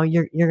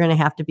 you're going to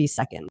have to be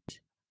second.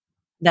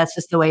 That's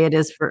just the way it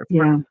is for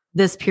Yeah.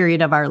 this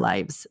period of our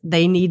lives.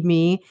 They need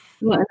me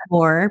Well,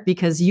 more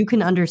because you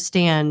can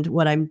understand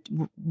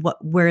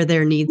where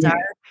their needs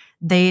are.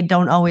 They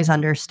don't always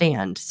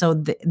understand.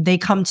 So they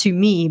come to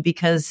me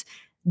because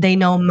they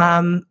know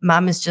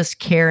mom is just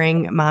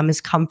caring, mom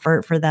is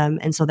comfort for them,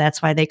 and so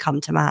that's why they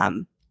come to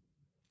mom.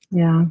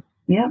 yeah.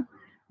 Yeah.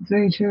 It's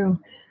very true.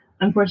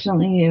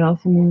 Unfortunately, it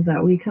also means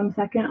that we come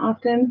second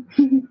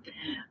often.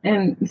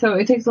 And so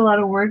it takes a lot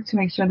of work to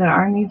make sure that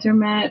our needs are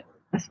met,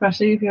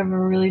 especially if you have a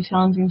really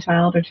challenging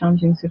child or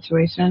challenging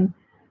situation.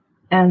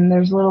 And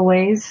there's little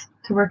ways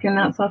to work in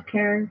that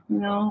self-care.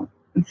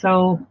 And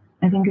so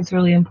I think it's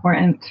really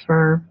important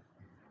for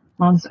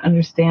moms to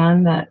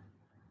understand that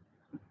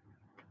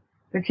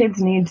their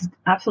kids' needs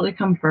absolutely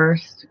come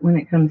first when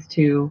it comes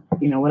to,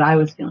 what I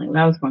was feeling, what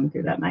I was going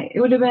through that night.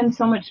 It would have been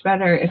so much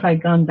better if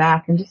I'd gone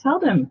back and just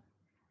held him.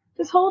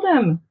 Just hold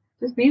him.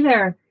 Just be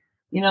there.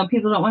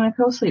 People don't want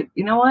to co-sleep.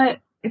 You know what?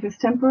 If it's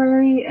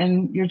temporary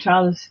and your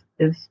child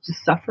is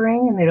just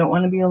suffering and they don't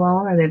want to be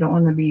alone or they don't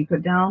want to be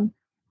put down,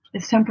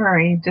 it's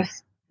temporary.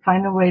 Just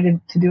find a way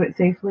to do it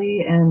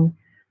safely and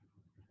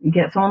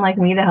get someone like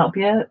me to help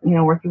you,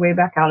 work your way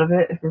back out of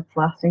it if it's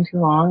lasting too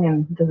long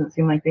and it doesn't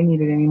seem like they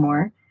need it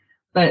anymore.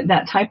 But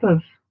that type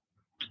of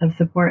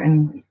support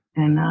and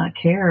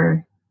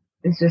care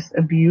is just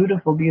a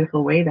beautiful,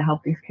 beautiful way to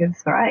help these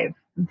kids thrive.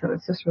 And so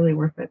it's just really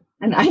worth it.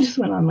 And I just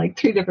went on like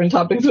 3 different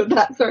topics with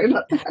that. Sorry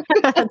about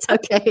that. That's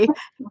okay.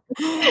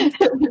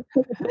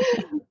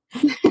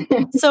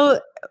 So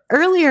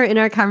earlier in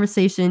our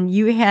conversation,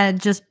 you had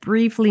just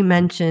briefly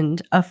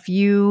mentioned a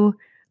few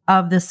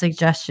of the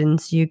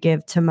suggestions you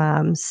give to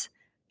moms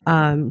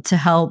to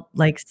help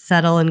like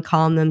settle and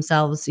calm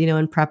themselves,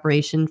 in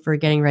preparation for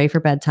getting ready for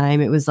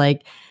bedtime. It was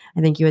like,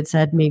 I think you had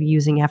said maybe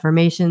using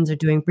affirmations or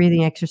doing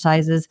breathing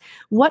exercises.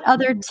 What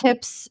other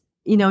tips,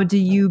 do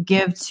you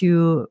give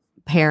to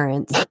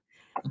parents?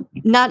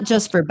 Not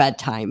just for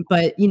bedtime,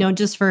 but,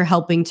 just for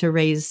helping to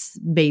raise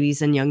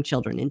babies and young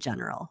children in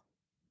general.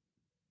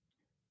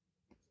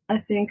 I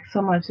think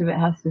so much of it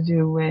has to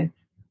do with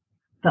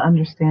the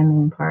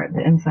understanding part,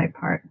 the insight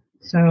part.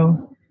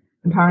 So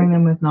empowering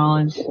them with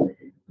knowledge.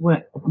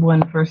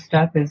 One first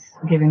step is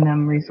giving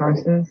them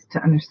resources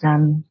to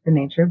understand the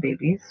nature of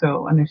babies.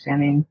 So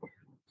understanding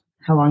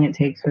how long it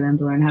takes for them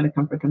to learn how to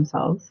comfort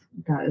themselves.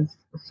 That is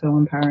so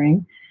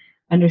empowering.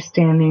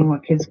 Understanding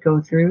what kids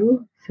go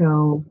through.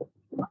 So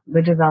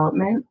the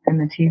development and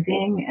the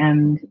teething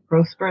and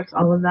growth spurts,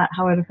 all of that,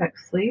 how it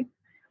affects sleep.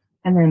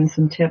 And then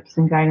some tips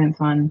and guidance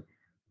on,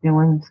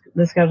 when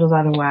the schedule's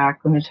out of whack,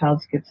 when the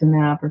child skips a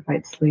nap or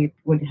fights sleep,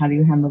 how do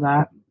you handle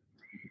that?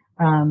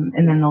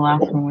 And then the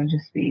last one would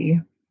just be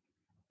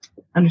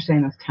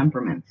understanding those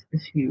temperaments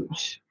is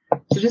huge.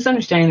 So just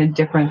understanding the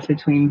difference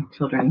between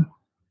children,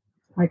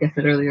 like I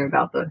said earlier,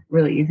 about the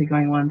really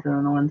easygoing ones and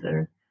then the ones that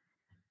are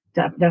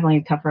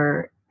definitely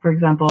tougher. For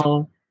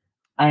example,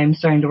 I'm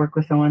starting to work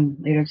with someone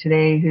later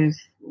today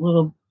whose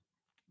little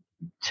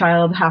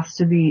child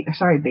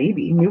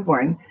baby,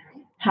 newborn,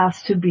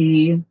 has to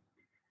be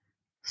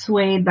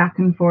swayed back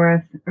and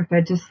forth or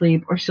fed to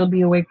sleep, or she'll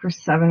be awake for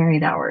 7 or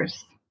 8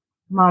 hours.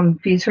 Mom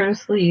feeds her to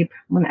sleep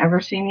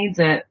whenever she needs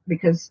it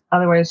because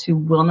otherwise she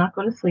will not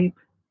go to sleep.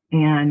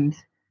 And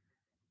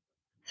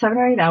 7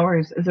 or 8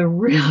 hours is a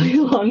really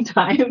long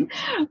time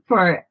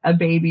for a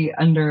baby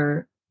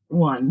under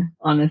 1,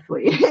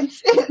 honestly.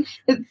 It's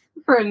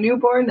for a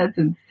newborn, that's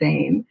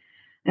insane.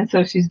 And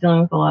so she's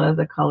dealing with a lot of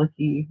the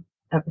colicky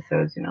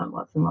episodes,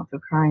 lots and lots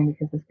of crying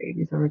because this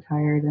baby's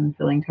overtired and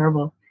feeling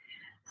terrible.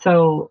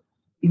 So,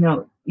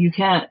 you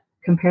can't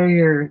compare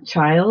your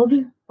child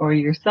or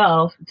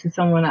yourself to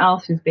someone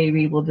else whose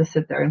baby will just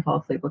sit there and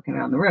fall asleep looking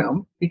around the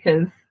room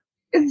because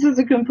it's just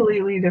a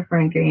completely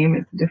different game.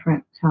 It's a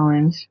different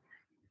challenge.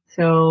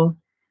 So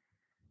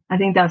I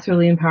think that's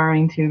really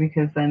empowering too,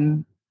 because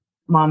then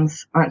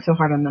moms aren't so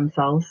hard on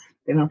themselves.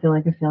 They don't feel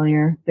like a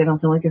failure. They don't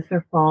feel like it's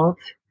their fault.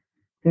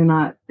 They're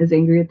not as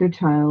angry at their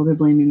child or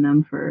blaming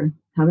them for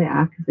how they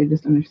act because they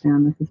just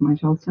understand this is my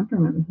child's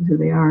temperament. This is who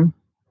they are.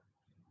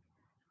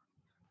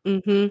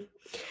 Mm-hmm.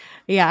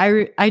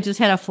 Yeah, I just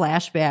had a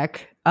flashback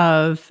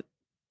of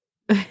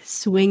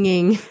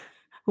swinging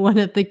one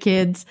of the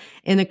kids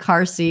in a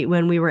car seat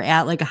when we were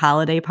at like a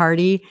holiday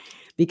party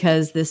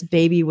because this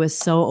baby was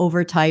so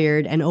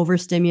overtired and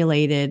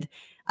overstimulated.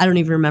 I don't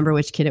even remember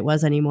which kid it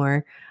was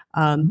anymore.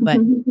 But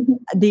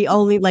the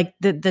only like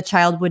the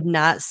child would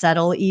not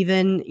settle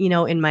even,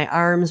 in my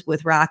arms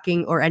with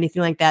rocking or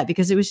anything like that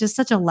because it was just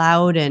such a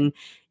loud and,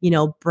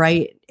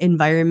 bright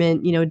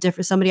environment,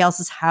 different somebody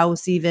else's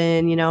house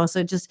even,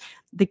 so just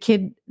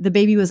the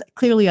baby was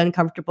clearly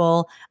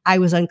uncomfortable. I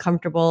was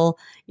uncomfortable,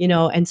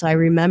 and so I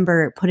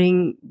remember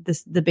putting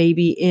the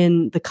baby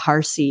in the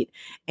car seat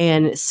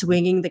and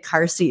swinging the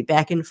car seat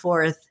back and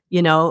forth,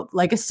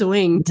 like a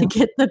swing to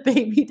get the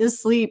baby to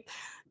sleep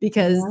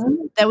because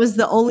that was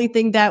the only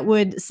thing that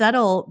would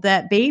settle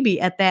that baby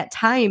at that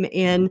time.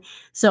 And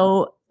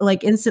so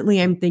like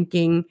instantly I'm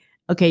thinking,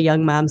 okay,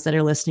 young moms that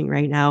are listening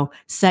right now,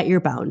 set your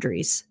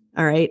boundaries.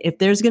 All right. If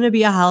there's going to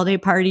be a holiday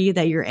party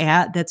that you're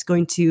at that's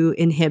going to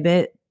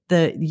inhibit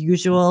the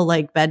usual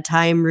like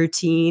bedtime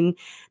routine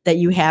that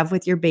you have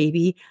with your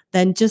baby,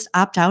 then just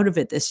opt out of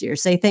it this year.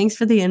 Say thanks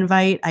for the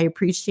invite. I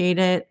appreciate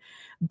it.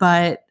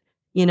 But,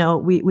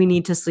 we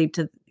need to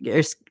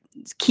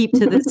keep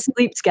to the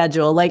sleep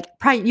schedule. Like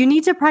you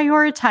need to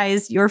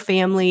prioritize your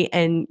family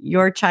and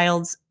your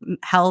child's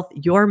health,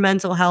 your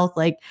mental health.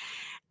 Like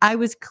I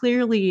was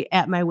clearly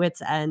at my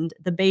wit's end.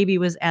 The baby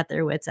was at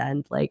their wit's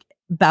end. Like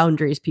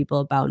boundaries,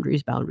 people,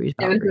 boundaries. It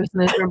was just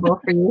miserable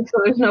for you,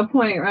 so there's no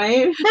point,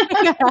 right?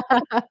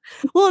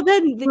 Well,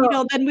 then,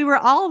 then we were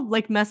all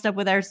like messed up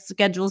with our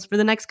schedules for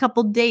the next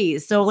couple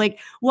days. So like,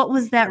 what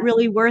was that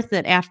really worth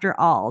it after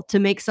all to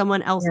make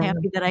someone else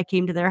happy that I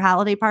came to their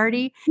holiday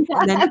party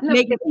and then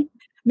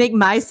make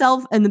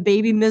myself and the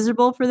baby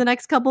miserable for the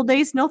next couple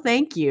days? No,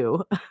 thank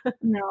you.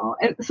 No.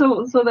 And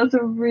so that's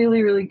a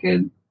really, really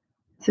good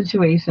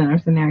situation or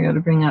scenario to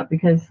bring up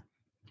because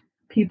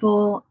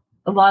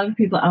a lot of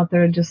people out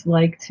there just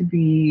like to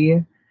be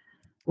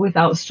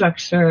without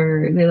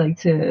structure. They like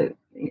to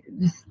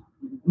just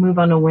move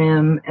on a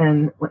whim.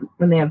 And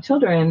when they have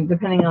children,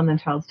 depending on the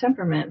child's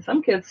temperament,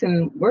 some kids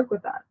can work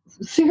with that.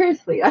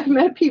 Seriously, I've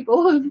met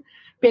people whose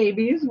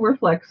babies were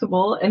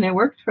flexible and it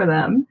worked for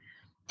them.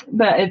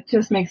 But it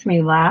just makes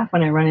me laugh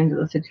when I run into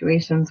those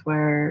situations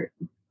where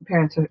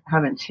parents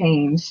haven't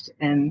changed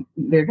and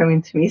they're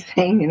coming to me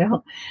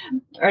saying,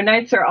 our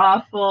nights are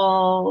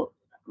awful.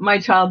 My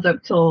child's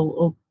up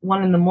till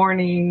 1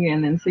 a.m.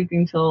 and then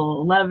sleeping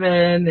till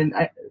 11, and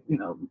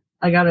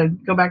I gotta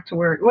go back to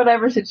work.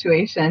 Whatever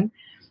situation,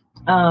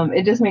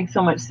 it just makes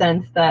so much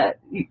sense that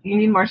you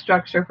need more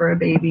structure for a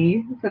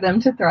baby, for them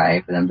to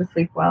thrive, for them to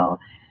sleep well.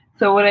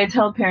 So what I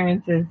tell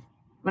parents is,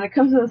 when it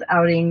comes to those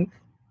outings,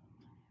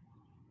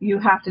 you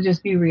have to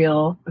just be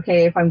real.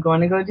 Okay, if I'm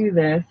going to go do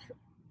this,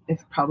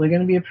 it's probably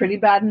going to be a pretty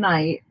bad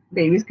night.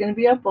 Baby's going to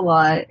be up a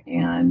lot,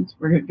 and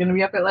we're going to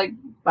be up at like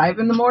 5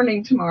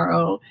 a.m.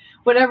 tomorrow.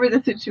 Whatever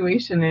the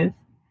situation is,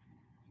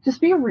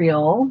 just be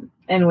real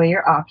and weigh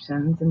your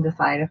options and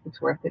decide if it's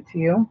worth it to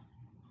you.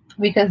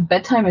 Because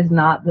bedtime is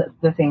not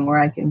the thing where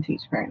I can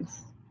teach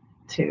parents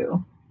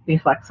to be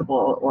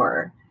flexible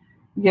or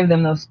give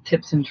them those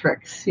tips and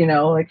tricks.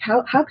 Like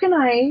how can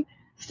I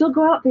still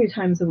go out 3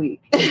 times a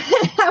week?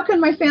 How can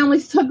my family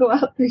still go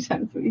out 3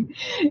 times a week?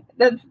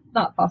 That's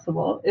not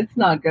possible. It's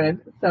not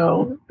good.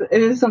 So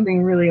it is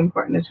something really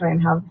important to try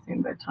and have the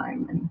same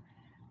bedtime,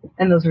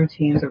 and those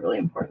routines are really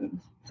important.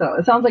 So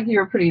it sounds like you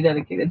were pretty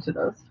dedicated to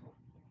those.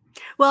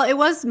 Well, it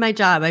was my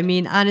job. I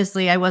mean,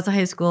 honestly, I was a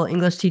high school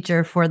English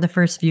teacher for the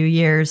first few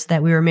years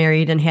that we were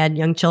married and had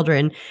young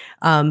children.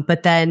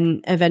 But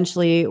then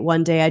eventually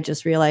one day I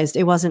just realized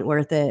it wasn't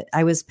worth it.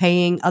 I was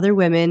paying other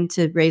women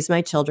to raise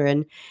my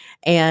children,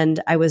 and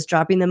I was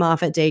dropping them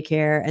off at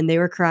daycare and they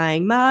were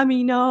crying,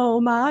 "Mommy, no,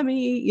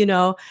 mommy,"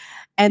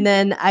 And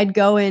then I'd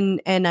go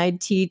in and I'd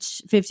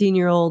teach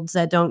 15-year-olds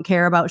that don't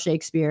care about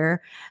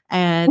Shakespeare.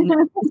 And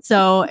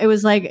so it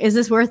was like, is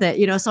this worth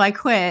it? So I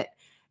quit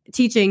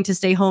teaching to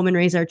stay home and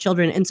raise our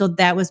children. And so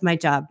that was my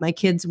job. My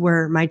kids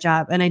were my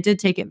job. And I did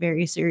take it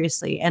very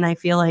seriously. And I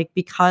feel like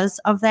because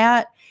of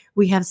that,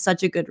 we have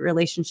such a good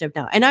relationship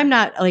now. And I'm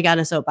not like on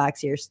a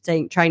soapbox here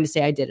trying to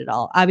say I did it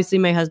all. Obviously,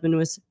 my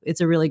husband it's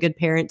a really good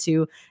parent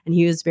too. And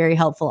he was very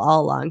helpful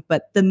all along.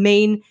 But the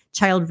main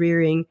child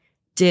rearing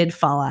did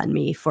fall on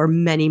me for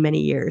many,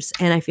 many years.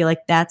 And I feel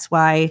like that's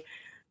why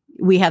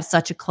we have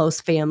such a close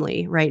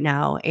family right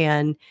now.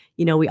 And,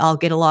 we all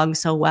get along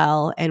so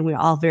well and we're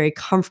all very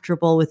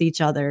comfortable with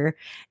each other.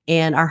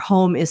 And our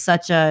home is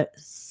such a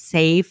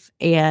safe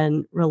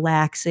and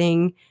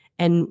relaxing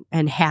and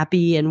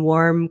happy and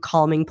warm,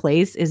 calming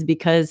place, is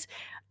because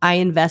I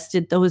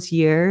invested those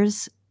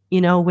years,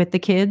 with the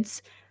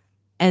kids.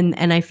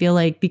 And I feel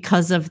like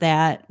because of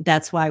that,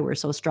 that's why we're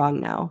so strong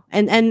now.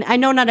 And I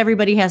know not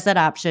everybody has that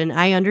option.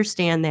 I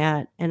understand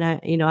that. And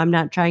I'm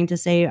not trying to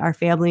say our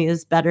family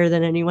is better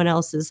than anyone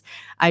else's.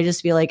 I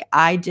just feel like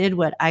I did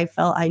what I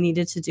felt I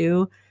needed to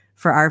do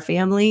for our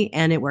family,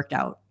 and it worked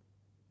out.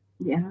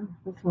 Yeah,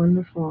 that's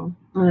wonderful.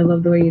 I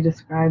love the way you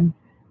describe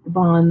the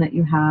bond that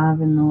you have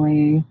and the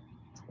way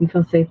you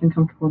feel safe and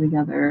comfortable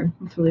together.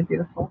 It's really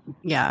beautiful.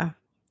 Yeah.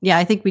 Yeah,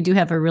 I think we do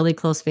have a really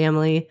close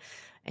family,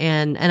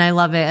 and I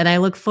love it. And I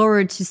look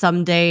forward to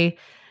someday,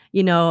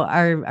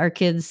 our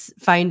kids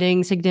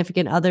finding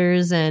significant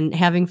others and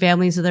having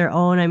families of their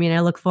own. I mean,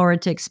 I look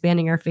forward to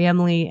expanding our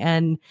family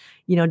and,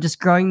 just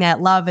growing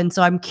that love. And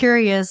so I'm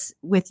curious,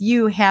 with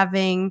you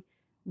having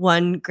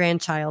one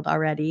grandchild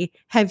already,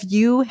 have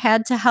you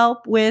had to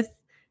help with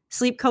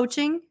sleep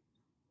coaching?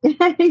 Yeah,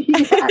 actually,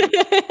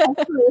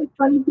 it's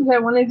funny because I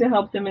wanted to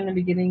help them in the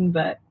beginning,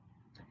 but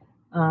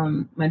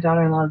my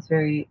daughter-in-law is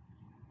very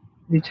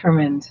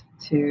determined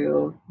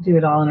to do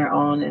it all on her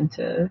own and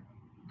to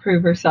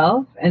prove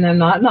herself. And I'm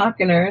not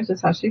knocking her; it's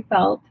just how she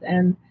felt.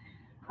 And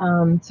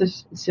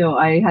so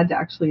I had to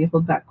actually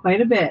hold back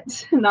quite a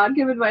bit, not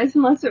give advice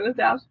unless it was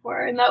asked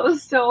for, and that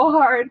was so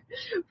hard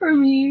for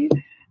me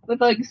with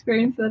the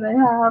experience that I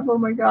have. Oh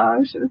my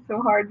gosh, it was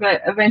so hard.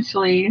 But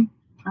eventually,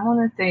 I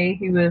want to say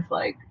he was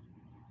like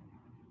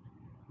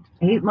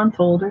 8 months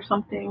old or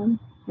something.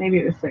 Maybe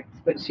it was 6,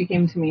 but she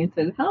came to me and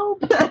said,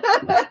 "Help."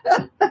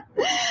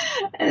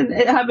 And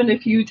it happened a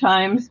few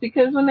times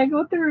because when they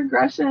go through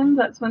regressions,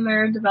 that's when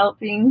they're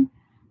developing.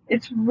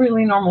 It's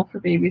really normal for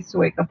babies to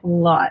wake up a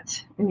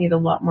lot and need a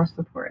lot more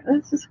support.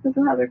 That's just because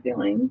of how they're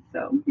feeling.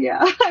 So yeah,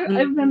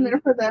 I've been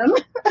there for them.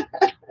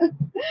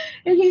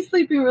 And he's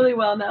sleeping really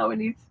well now,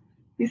 and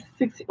he's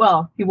 16.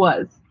 Well, he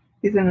was.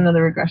 He's in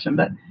another regression,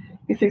 but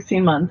he's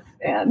 16 months,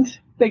 and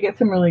they get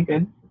some really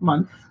good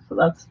months. So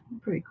that's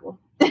pretty cool.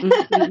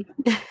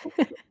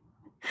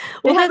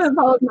 They haven't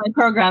followed my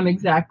program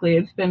exactly.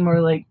 It's been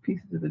more like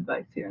pieces of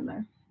advice here and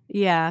there.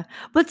 Yeah.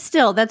 But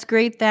still, that's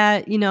great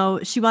that,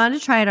 she wanted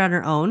to try it on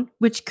her own,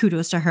 which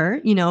kudos to her,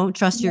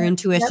 trust your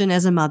intuition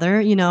as a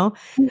mother,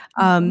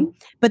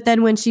 But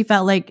then when she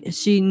felt like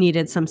she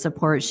needed some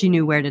support, she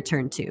knew where to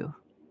turn to.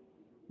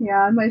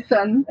 Yeah, my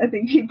son, I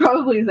think he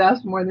probably has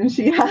asked more than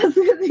she has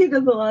because he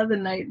does a lot of the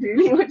night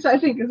duty, which I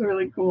think is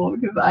really cool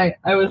because I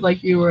was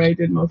like you where I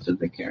did most of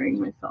the caring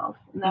myself.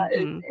 And that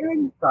is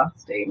very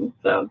exhausting.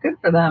 So good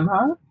for them,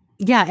 huh?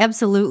 Yeah,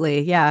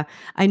 absolutely. Yeah.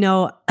 I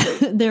know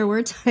there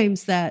were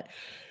times that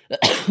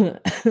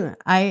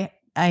I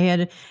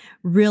had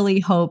really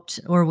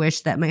hoped or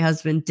wished that my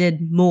husband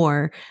did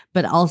more,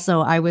 but also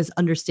I was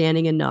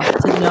understanding enough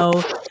to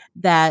know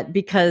that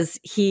because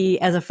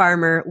he, as a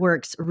farmer,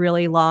 works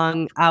really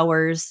long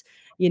hours,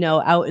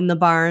 out in the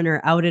barn or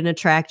out in a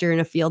tractor in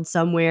a field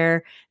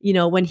somewhere,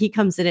 when he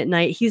comes in at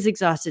night, he's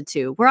exhausted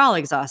too. We're all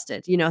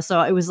exhausted,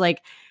 so it was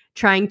like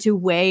trying to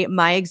weigh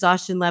my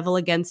exhaustion level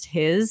against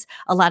his.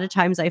 A lot of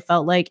times I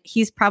felt like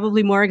he's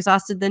probably more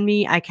exhausted than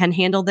me. I can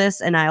handle this,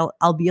 and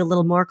I'll be a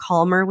little more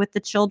calmer with the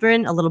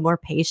children, a little more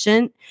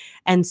patient.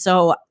 And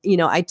so,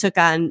 I took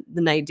on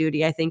the night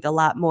duty, I think, a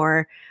lot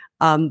more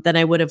than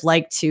I would have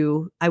liked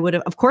to. I would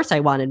have, of course, I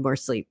wanted more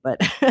sleep,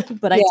 but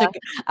but I Yeah. took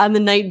on the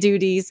night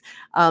duties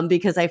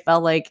because I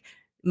felt like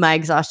my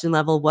exhaustion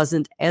level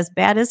wasn't as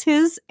bad as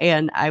his,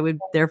 and I would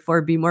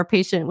therefore be more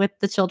patient with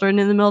the children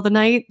in the middle of the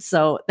night.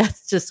 So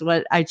that's just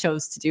what I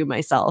chose to do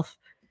myself.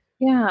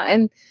 Yeah.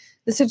 And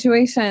the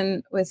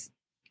situation with,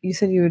 you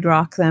said you would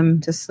rock them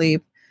to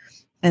sleep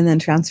and then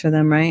transfer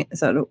them, right?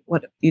 Is that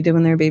what you did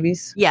when they were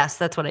babies? Yes,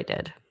 that's what I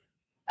did.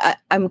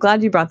 I'm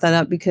glad you brought that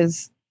up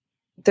because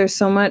there's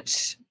so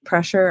much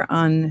pressure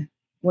on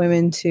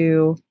women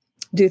to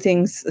do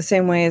things the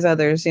same way as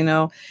others.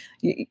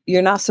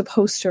 You're not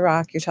supposed to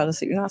rock your child to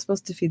sleep. You're not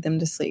supposed to feed them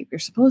to sleep. You're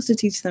supposed to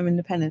teach them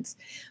independence.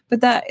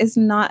 But that is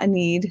not a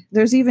need.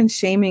 There's even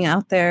shaming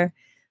out there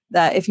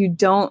that if you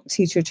don't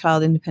teach your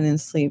child independent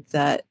sleep,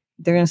 that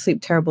they're going to sleep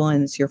terrible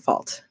and it's your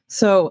fault.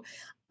 So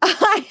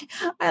I,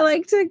 I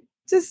like to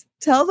just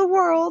tell the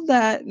world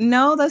that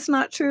no, that's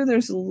not true.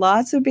 There's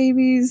lots of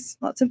babies,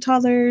 lots of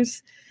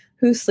toddlers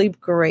who sleep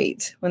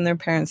great when their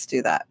parents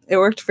do that. It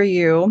worked for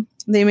you.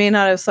 They may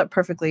not have slept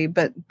perfectly,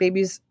 but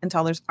babies and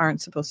toddlers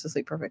aren't supposed to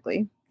sleep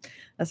perfectly.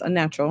 That's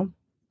unnatural.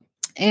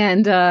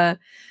 And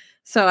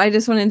so I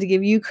just wanted to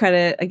give you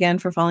credit again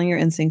for following your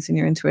instincts and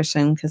your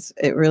intuition because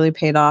it really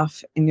paid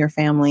off in your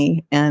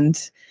family.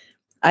 And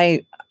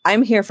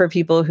I'm here for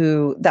people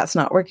who that's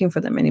not working for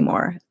them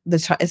anymore.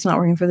 It's not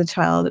working for the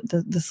child.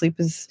 The sleep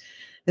is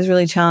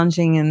really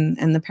challenging,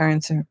 and the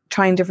parents are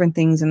trying different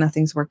things and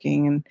nothing's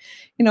working.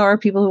 And are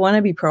people who want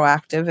to be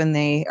proactive and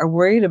they are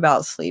worried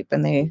about sleep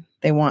and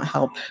they want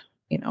help,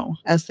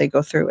 as they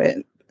go through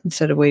it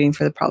instead of waiting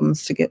for the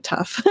problems to get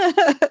tough.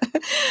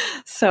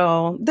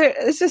 So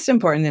it's just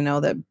important to know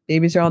that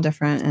babies are all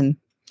different and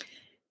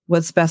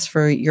what's best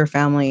for your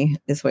family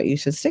is what you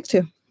should stick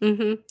to.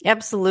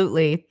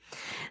 Absolutely.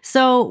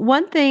 So,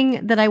 one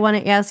thing that I want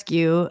to ask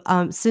you,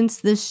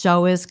 since this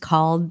show is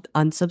called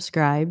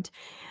Unsubscribed,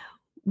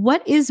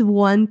 what is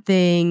one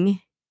thing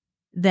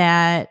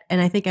that, and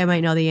I think I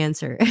might know the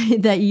answer,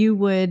 that you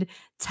would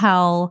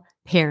tell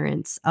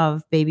parents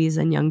of babies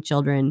and young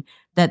children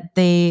that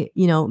they,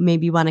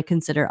 maybe want to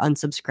consider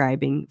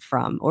unsubscribing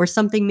from, or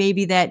something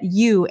maybe that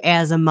you,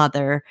 as a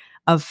mother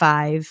of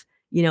 5,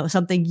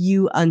 something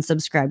you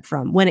unsubscribe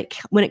from when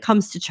it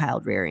comes to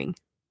child rearing?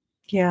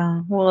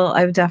 Yeah, well,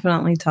 I've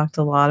definitely talked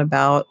a lot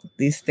about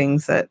these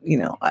things that,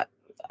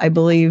 I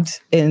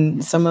believed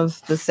in some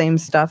of the same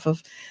stuff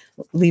of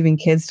leaving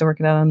kids to work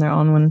it out on their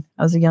own when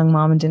I was a young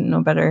mom and didn't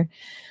know better.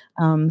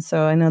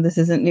 So I know this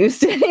isn't news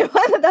to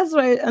anyone. That's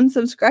what I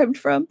unsubscribed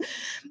from.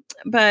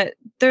 But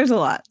there's a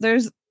lot.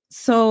 There's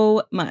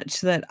so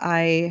much that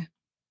I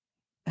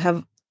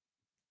have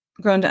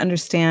grown to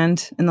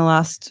understand in the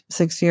last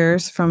 6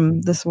 years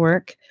from this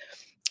work.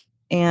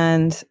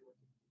 And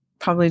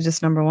probably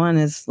just number one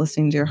is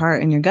listening to your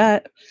heart and your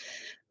gut.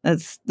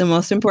 That's the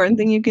most important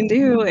thing you can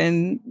do,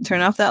 and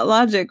turn off that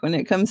logic when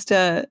it comes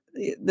to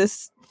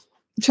this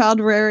child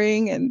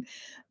rearing and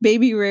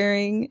baby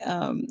rearing.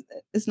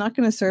 It's not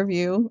going to serve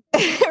you.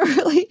 It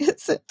really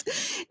isn't.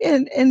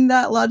 And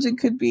that logic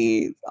could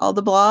be all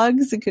the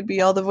blogs. It could be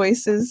all the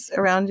voices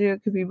around you.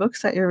 It could be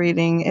books that you're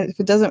reading.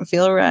 If it doesn't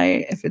feel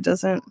right, if it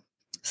doesn't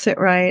sit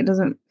right, it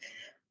doesn't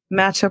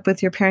match up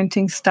with your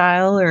parenting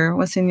style or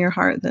what's in your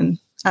heart, then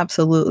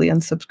absolutely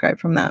unsubscribe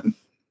from that.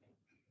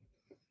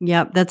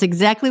 Yep, that's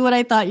exactly what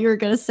I thought you were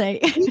going to say.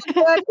 It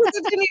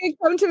didn't even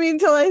come to me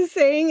until I was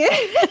saying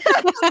it.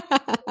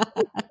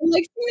 I'm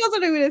like, she knows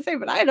what I'm going to say,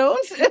 but I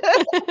don't.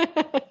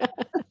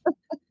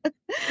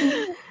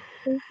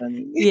 So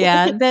funny.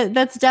 Yeah,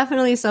 that's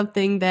definitely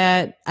something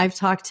that I've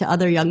talked to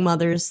other young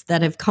mothers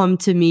that have come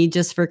to me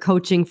just for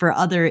coaching for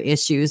other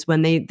issues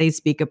when they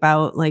speak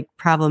about like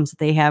problems that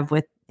they have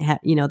with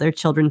their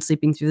children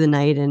sleeping through the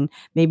night and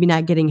maybe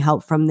not getting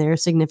help from their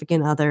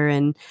significant other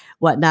and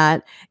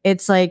whatnot.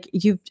 It's like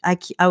I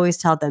always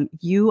tell them,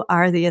 you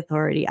are the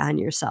authority on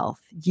yourself.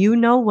 You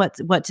know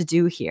what to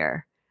do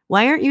here.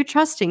 Why aren't you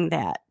trusting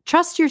that?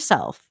 Trust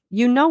yourself.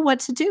 You know what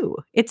to do.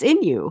 It's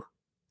in you.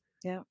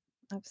 Yeah,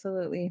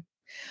 absolutely.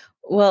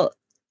 Well,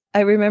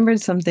 I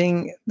remembered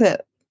something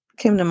that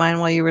came to mind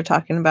while you were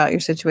talking about your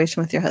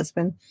situation with your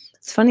husband.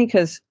 It's funny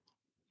because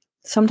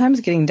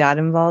sometimes getting dad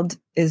involved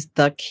is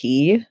the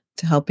key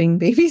to helping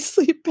babies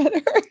sleep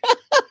better.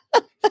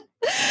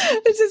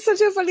 It's just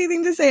such a funny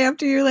thing to say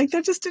after you're like,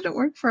 that just didn't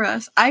work for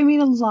us. I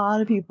mean, a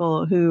lot of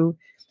people who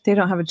they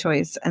don't have a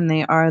choice and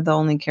they are the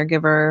only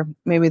caregiver.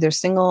 Maybe they're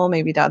single,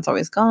 maybe dad's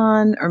always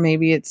gone, or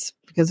maybe it's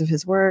because of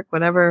his work,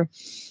 whatever.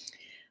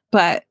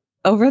 But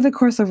over the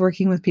course of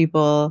working with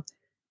people,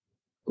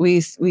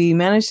 we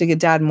managed to get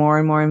dad more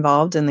and more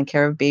involved in the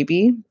care of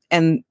baby,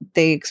 and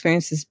they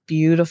experience this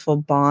beautiful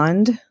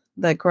bond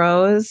that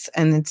grows,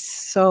 and it's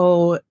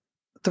so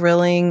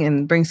thrilling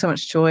and brings so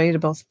much joy to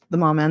both the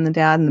mom and the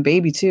dad and the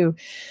baby too.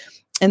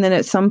 And then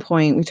at some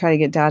point we try to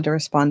get dad to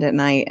respond at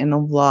night, and a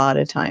lot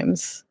of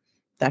times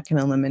that can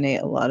eliminate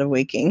a lot of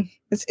waking.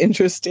 It's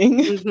interesting.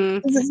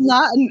 Mm-hmm.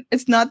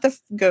 It's not the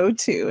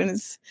go-to, and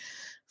it's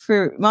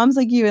for moms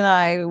like you and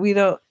I, we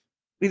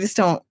just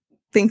don't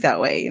think that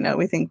way.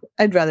 We think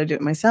I'd rather do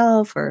it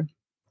myself, or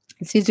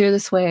it's easier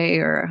this way,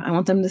 or I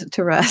want them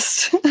to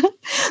rest.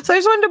 So I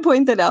just wanted to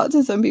point that out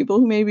to some people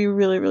who may be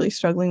really, really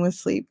struggling with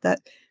sleep, that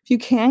if you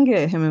can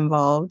get him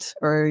involved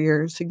or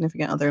your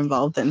significant other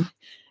involved, then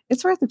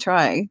it's worth a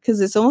try,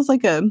 because it's almost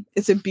like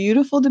it's a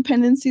beautiful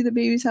dependency that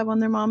babies have on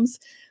their moms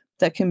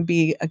that can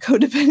be a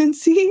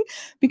codependency,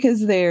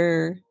 because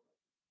they're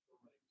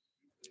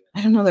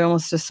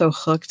almost just so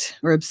hooked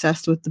or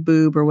obsessed with the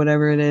boob or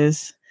whatever it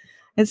is.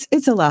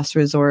 It's a last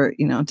resort,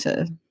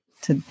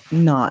 to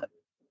not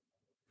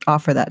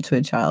offer that to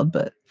a child.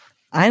 But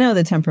I know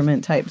the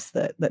temperament types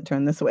that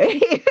turn this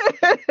way.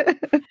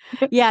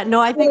 Yeah,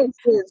 no, I think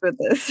with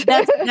this.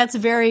 that's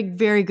very,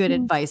 very good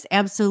advice.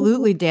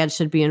 Absolutely, dad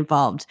should be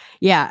involved.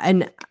 Yeah,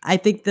 and I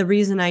think the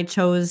reason I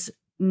chose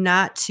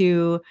not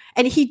to,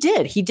 and he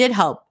did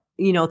help,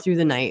 through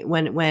the night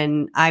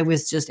when I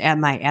was just at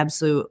my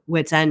absolute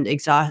wit's end,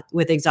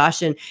 with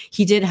exhaustion.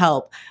 He did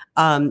help.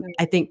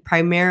 I think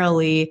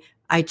primarily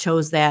I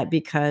chose that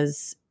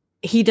because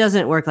he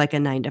doesn't work like a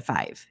 9 to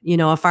 5.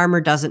 A farmer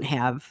doesn't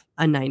have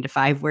a 9 to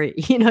 5 where,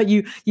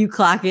 you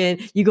clock in,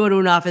 you go to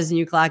an office and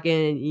you clock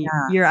in and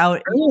you're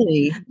out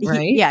early,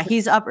 right?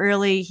 He's up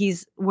early.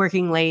 He's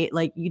working late.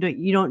 Like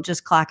you don't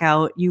just clock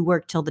out, you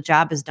work till the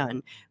job is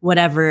done,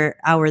 whatever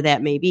hour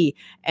that may be.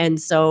 And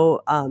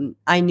so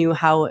I knew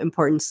how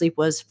important sleep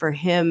was for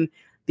him,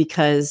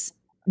 because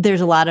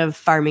there's a lot of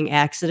farming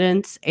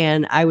accidents.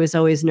 And I was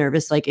always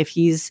nervous, like if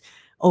he's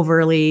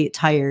overly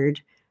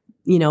tired,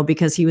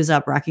 because he was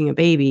up rocking a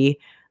baby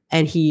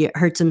and he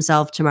hurts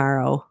himself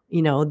tomorrow,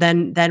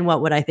 then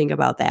what would I think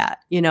about that?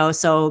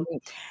 So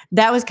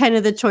that was kind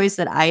of the choice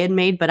that I had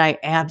made, but I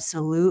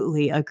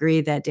absolutely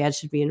agree that dad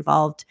should be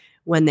involved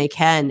when they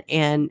can.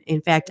 And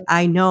in fact,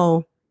 I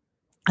know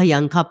a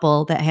young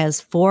couple that has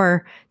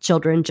 4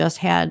 children, just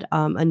had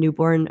a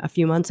newborn a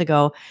few months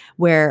ago,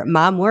 where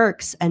mom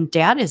works and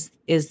dad is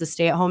the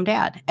stay-at-home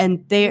dad,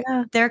 and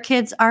their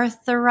kids are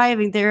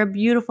thriving. They're a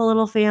beautiful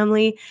little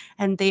family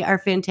and they are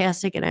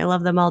fantastic, and I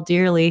love them all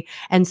dearly.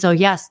 And so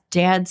yes,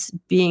 dads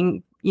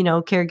being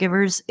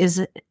caregivers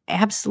is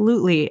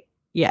absolutely,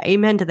 yeah,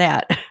 amen to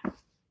that.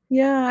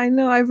 Yeah, I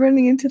know. I'm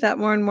running into that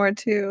more and more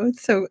too.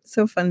 It's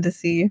so fun to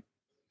see.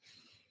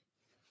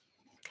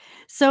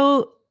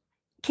 So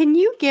can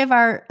you give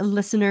our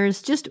listeners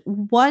just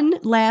one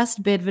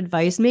last bit of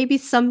advice, maybe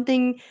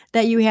something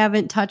that you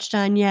haven't touched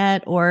on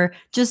yet, or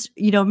just,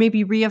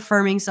 maybe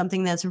reaffirming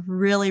something that's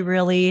really,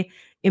 really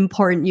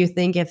important, you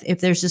think,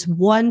 if there's just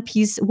one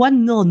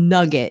little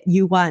nugget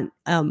you want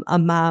a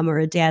mom or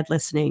a dad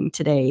listening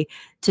today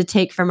to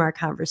take from our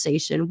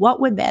conversation, what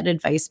would that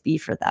advice be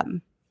for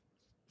them?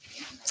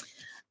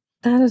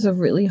 That is a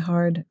really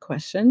hard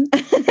question.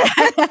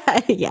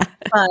 Yeah.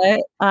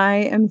 But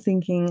I am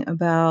thinking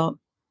about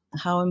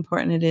how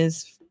important it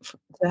is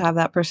to have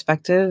that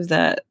perspective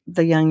that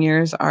the young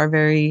years are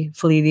very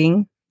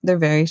fleeting. They're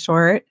very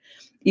short,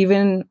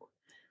 even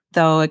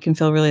though it can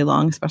feel really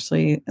long,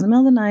 especially in the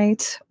middle of the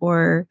night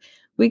or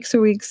weeks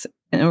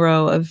in a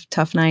row of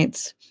tough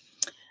nights.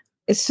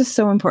 It's just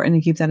so important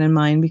to keep that in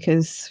mind,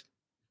 because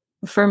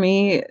for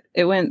me,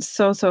 it went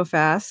so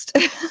fast.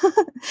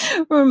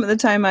 From the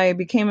time I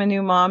became a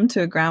new mom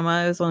to a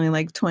grandma, it was only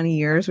like 20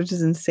 years, which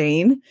is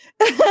insane.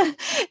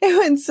 It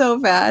went so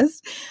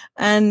fast.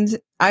 And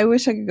I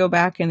wish I could go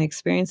back and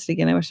experience it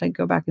again. I wish I could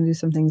go back and do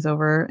some things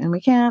over, and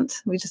we can't.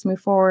 We just move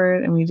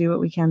forward and we do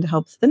what we can to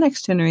help the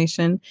next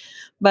generation.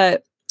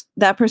 But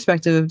that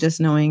perspective of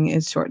just knowing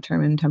it's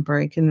short-term and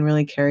temporary can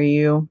really carry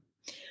you.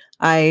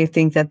 I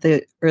think that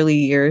the early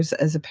years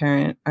as a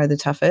parent are the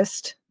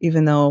toughest,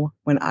 even though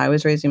when I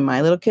was raising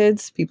my little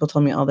kids, people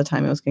told me all the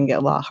time it was going to get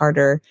a lot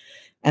harder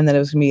and that it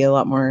was going to be a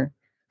lot more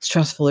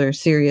stressful or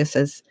serious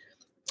as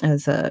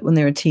when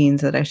they were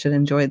teens, that I should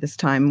enjoy this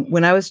time.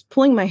 When I was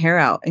pulling my hair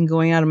out and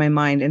going out of my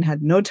mind and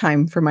had no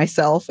time for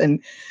myself,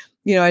 and,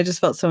 I just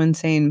felt so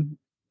insane.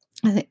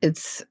 I think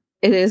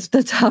it is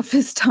the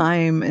toughest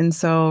time. And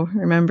so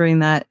remembering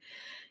that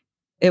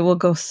it will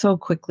go so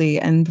quickly,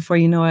 and before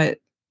you know it,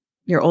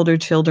 your older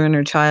children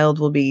or child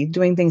will be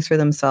doing things for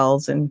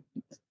themselves, and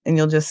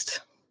you'll just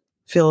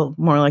feel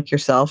more like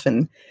yourself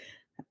and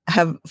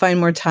find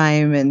more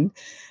time and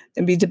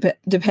and be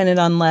dependent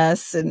on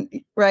less. And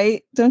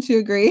right? Don't you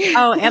agree?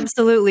 Oh,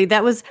 absolutely.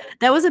 That was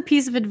a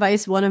piece of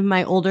advice one of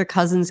my older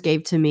cousins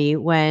gave to me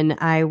when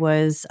I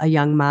was a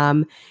young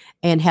mom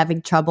and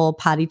having trouble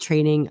potty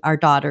training our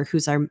daughter,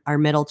 who's our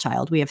middle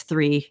child. We have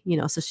 3,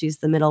 so she's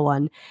the middle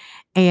one.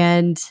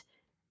 And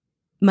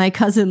my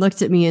cousin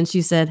looked at me and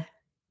she said,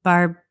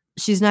 "Barb,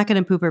 she's not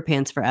going to poop her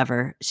pants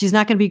forever. She's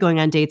not going to be going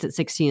on dates at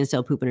 16 and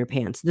still pooping her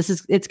pants.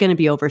 It's going to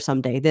be over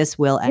someday. This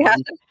will end." Yeah.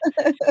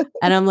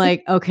 And I'm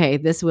like, okay,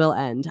 this will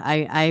end.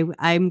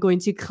 I'm going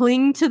to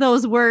cling to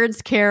those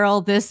words,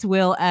 Carol. This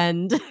will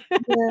end.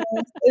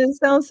 Yes, it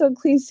sounds so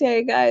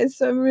cliche, guys,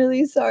 so I'm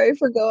really sorry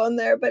for going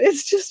there, but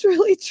it's just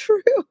really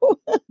true.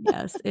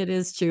 Yes, it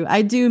is true.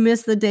 I do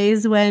miss the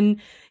days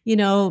when,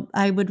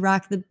 I would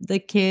rock the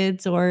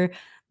kids, or,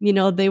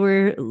 they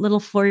were little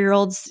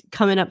 4-year-olds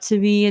coming up to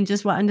me and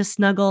just wanting to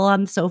snuggle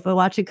on the sofa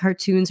watching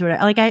cartoons or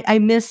whatever. Like I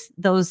miss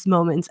those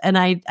moments, and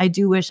I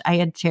do wish I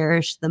had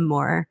cherished them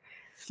more.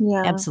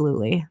 Yeah.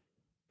 Absolutely.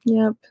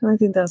 Yep. I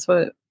think that's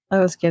what I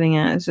was getting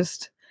at, is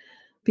just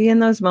be in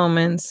those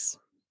moments,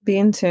 be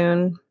in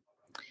tune.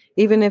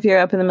 Even if you're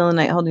up in the middle of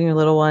the night holding your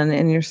little one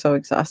and you're so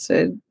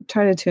exhausted,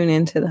 try to tune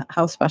into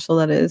how special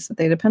that is, that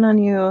they depend on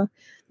you,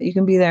 that you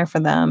can be there for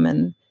them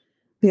and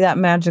be that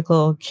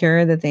magical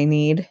cure that they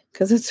need,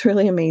 because it's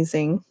really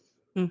amazing.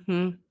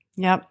 Mm-hmm.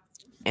 Yep.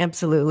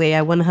 Absolutely. I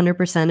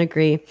 100%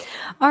 agree.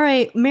 All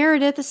right,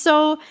 Meredith.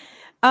 So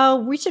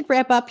we should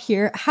wrap up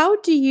here. How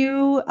do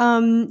you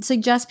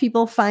suggest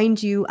people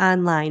find you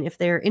online if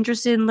they're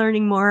interested in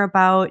learning more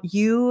about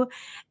you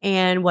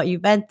and what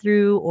you've been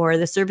through or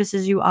the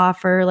services you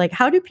offer? Like,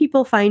 how do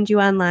people find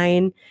you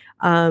online,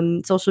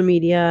 social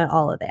media,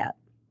 all of that?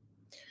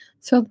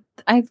 So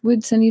I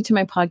would send you to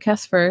my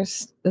podcast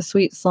first, the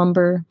Sweet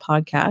Slumber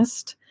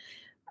podcast,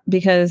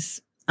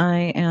 because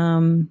I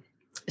am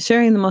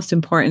sharing the most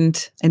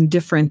important and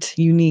different,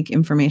 unique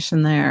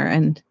information there,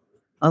 and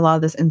a lot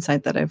of this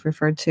insight that I've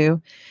referred to.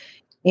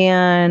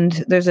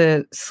 And there's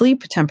a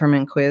sleep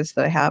temperament quiz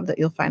that I have that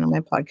you'll find on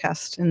my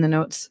podcast in the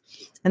notes.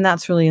 And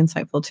that's really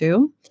insightful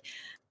too.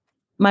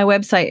 My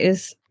website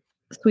is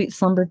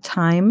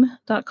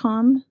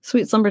sweetslumbertime.com.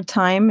 Sweet Slumber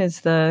Time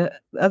is the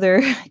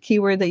other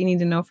keyword that you need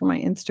to know for my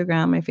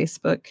Instagram, my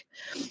Facebook.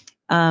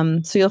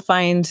 So you'll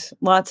find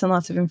lots and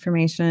lots of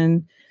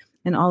information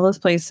in all those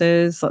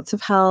places, lots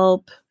of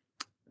help,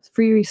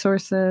 free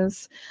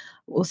resources.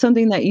 Well,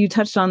 something that you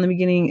touched on in the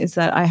beginning is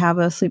that I have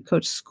a sleep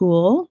coach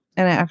school,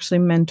 and I actually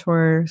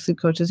mentor sleep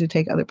coaches who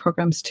take other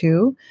programs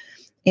too.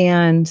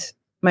 And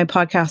my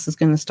podcast is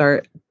going to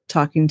start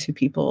talking to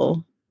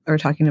people or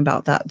talking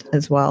about that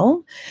as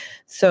well.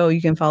 So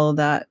you can follow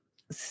that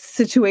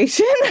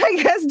situation, I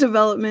guess,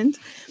 development.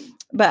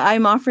 But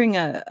I'm offering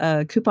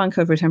a coupon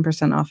code for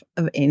 10% off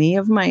of any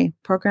of my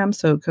programs.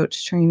 So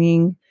coach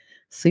training,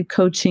 sleep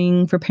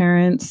coaching for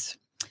parents.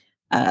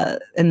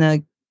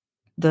 And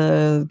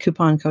the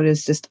coupon code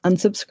is just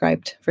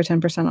unsubscribed for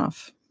 10%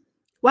 off.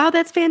 Wow,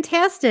 that's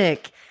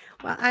fantastic.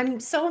 Well, I'm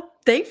so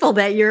thankful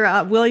that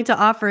you're willing to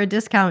offer a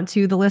discount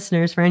to the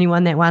listeners for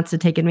anyone that wants to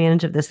take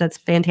advantage of this. That's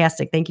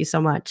fantastic. Thank you so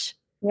much.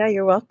 Yeah,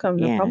 you're welcome.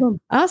 No Yeah. problem.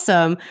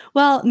 Awesome.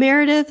 Well,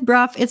 Meredith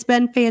Brough, it's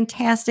been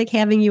fantastic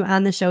having you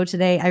on the show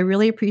today. I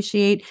really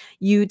appreciate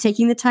you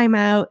taking the time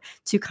out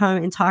to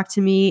come and talk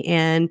to me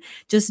and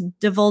just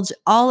divulge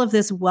all of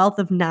this wealth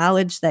of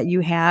knowledge that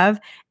you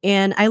have.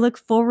 And I look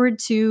forward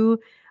to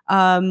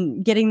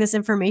getting this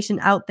information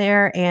out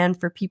there and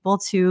for people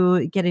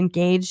to get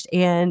engaged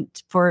and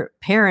for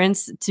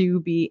parents to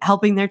be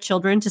helping their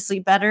children to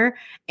sleep better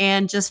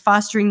and just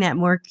fostering that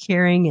more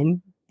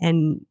caring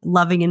and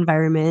loving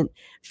environment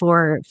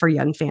for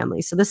young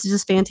families. So this is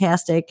just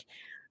fantastic.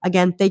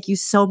 Again, thank you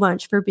so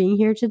much for being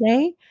here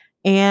today.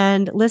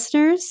 And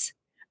listeners,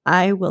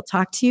 I will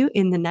talk to you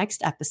in the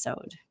next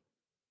episode.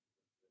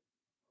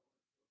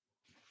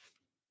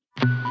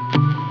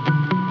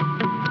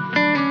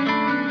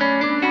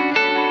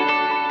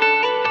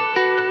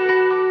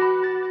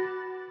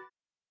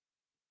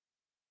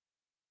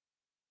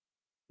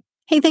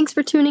 Hey, thanks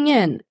for tuning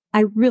in.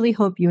 I really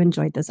hope you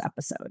enjoyed this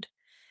episode.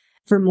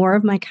 For more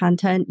of my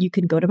content, you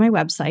can go to my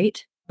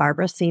website,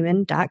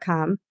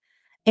 barbaraseaman.com,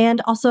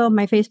 and also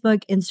my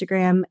Facebook,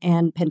 Instagram,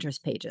 and Pinterest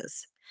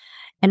pages.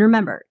 And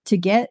remember, to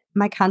get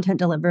my content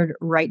delivered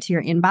right to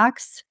your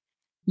inbox,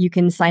 you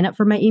can sign up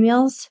for my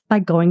emails by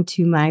going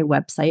to my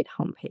website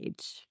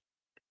homepage.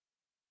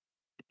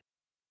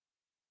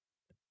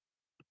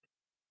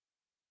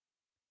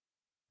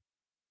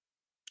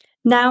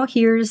 Now,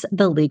 here's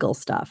the legal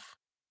stuff.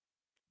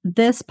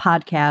 This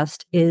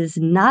podcast is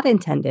not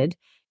intended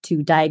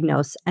to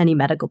diagnose any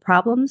medical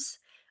problems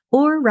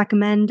or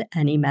recommend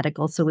any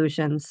medical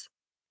solutions.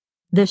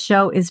 This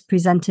show is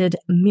presented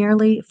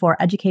merely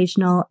for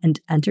educational and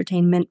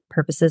entertainment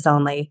purposes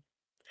only.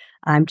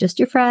 I'm just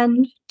your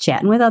friend,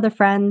 chatting with other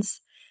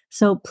friends,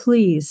 so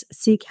please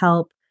seek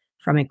help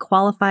from a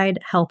qualified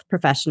health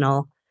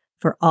professional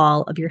for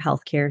all of your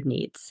healthcare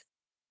needs.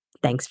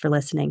 Thanks for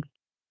listening.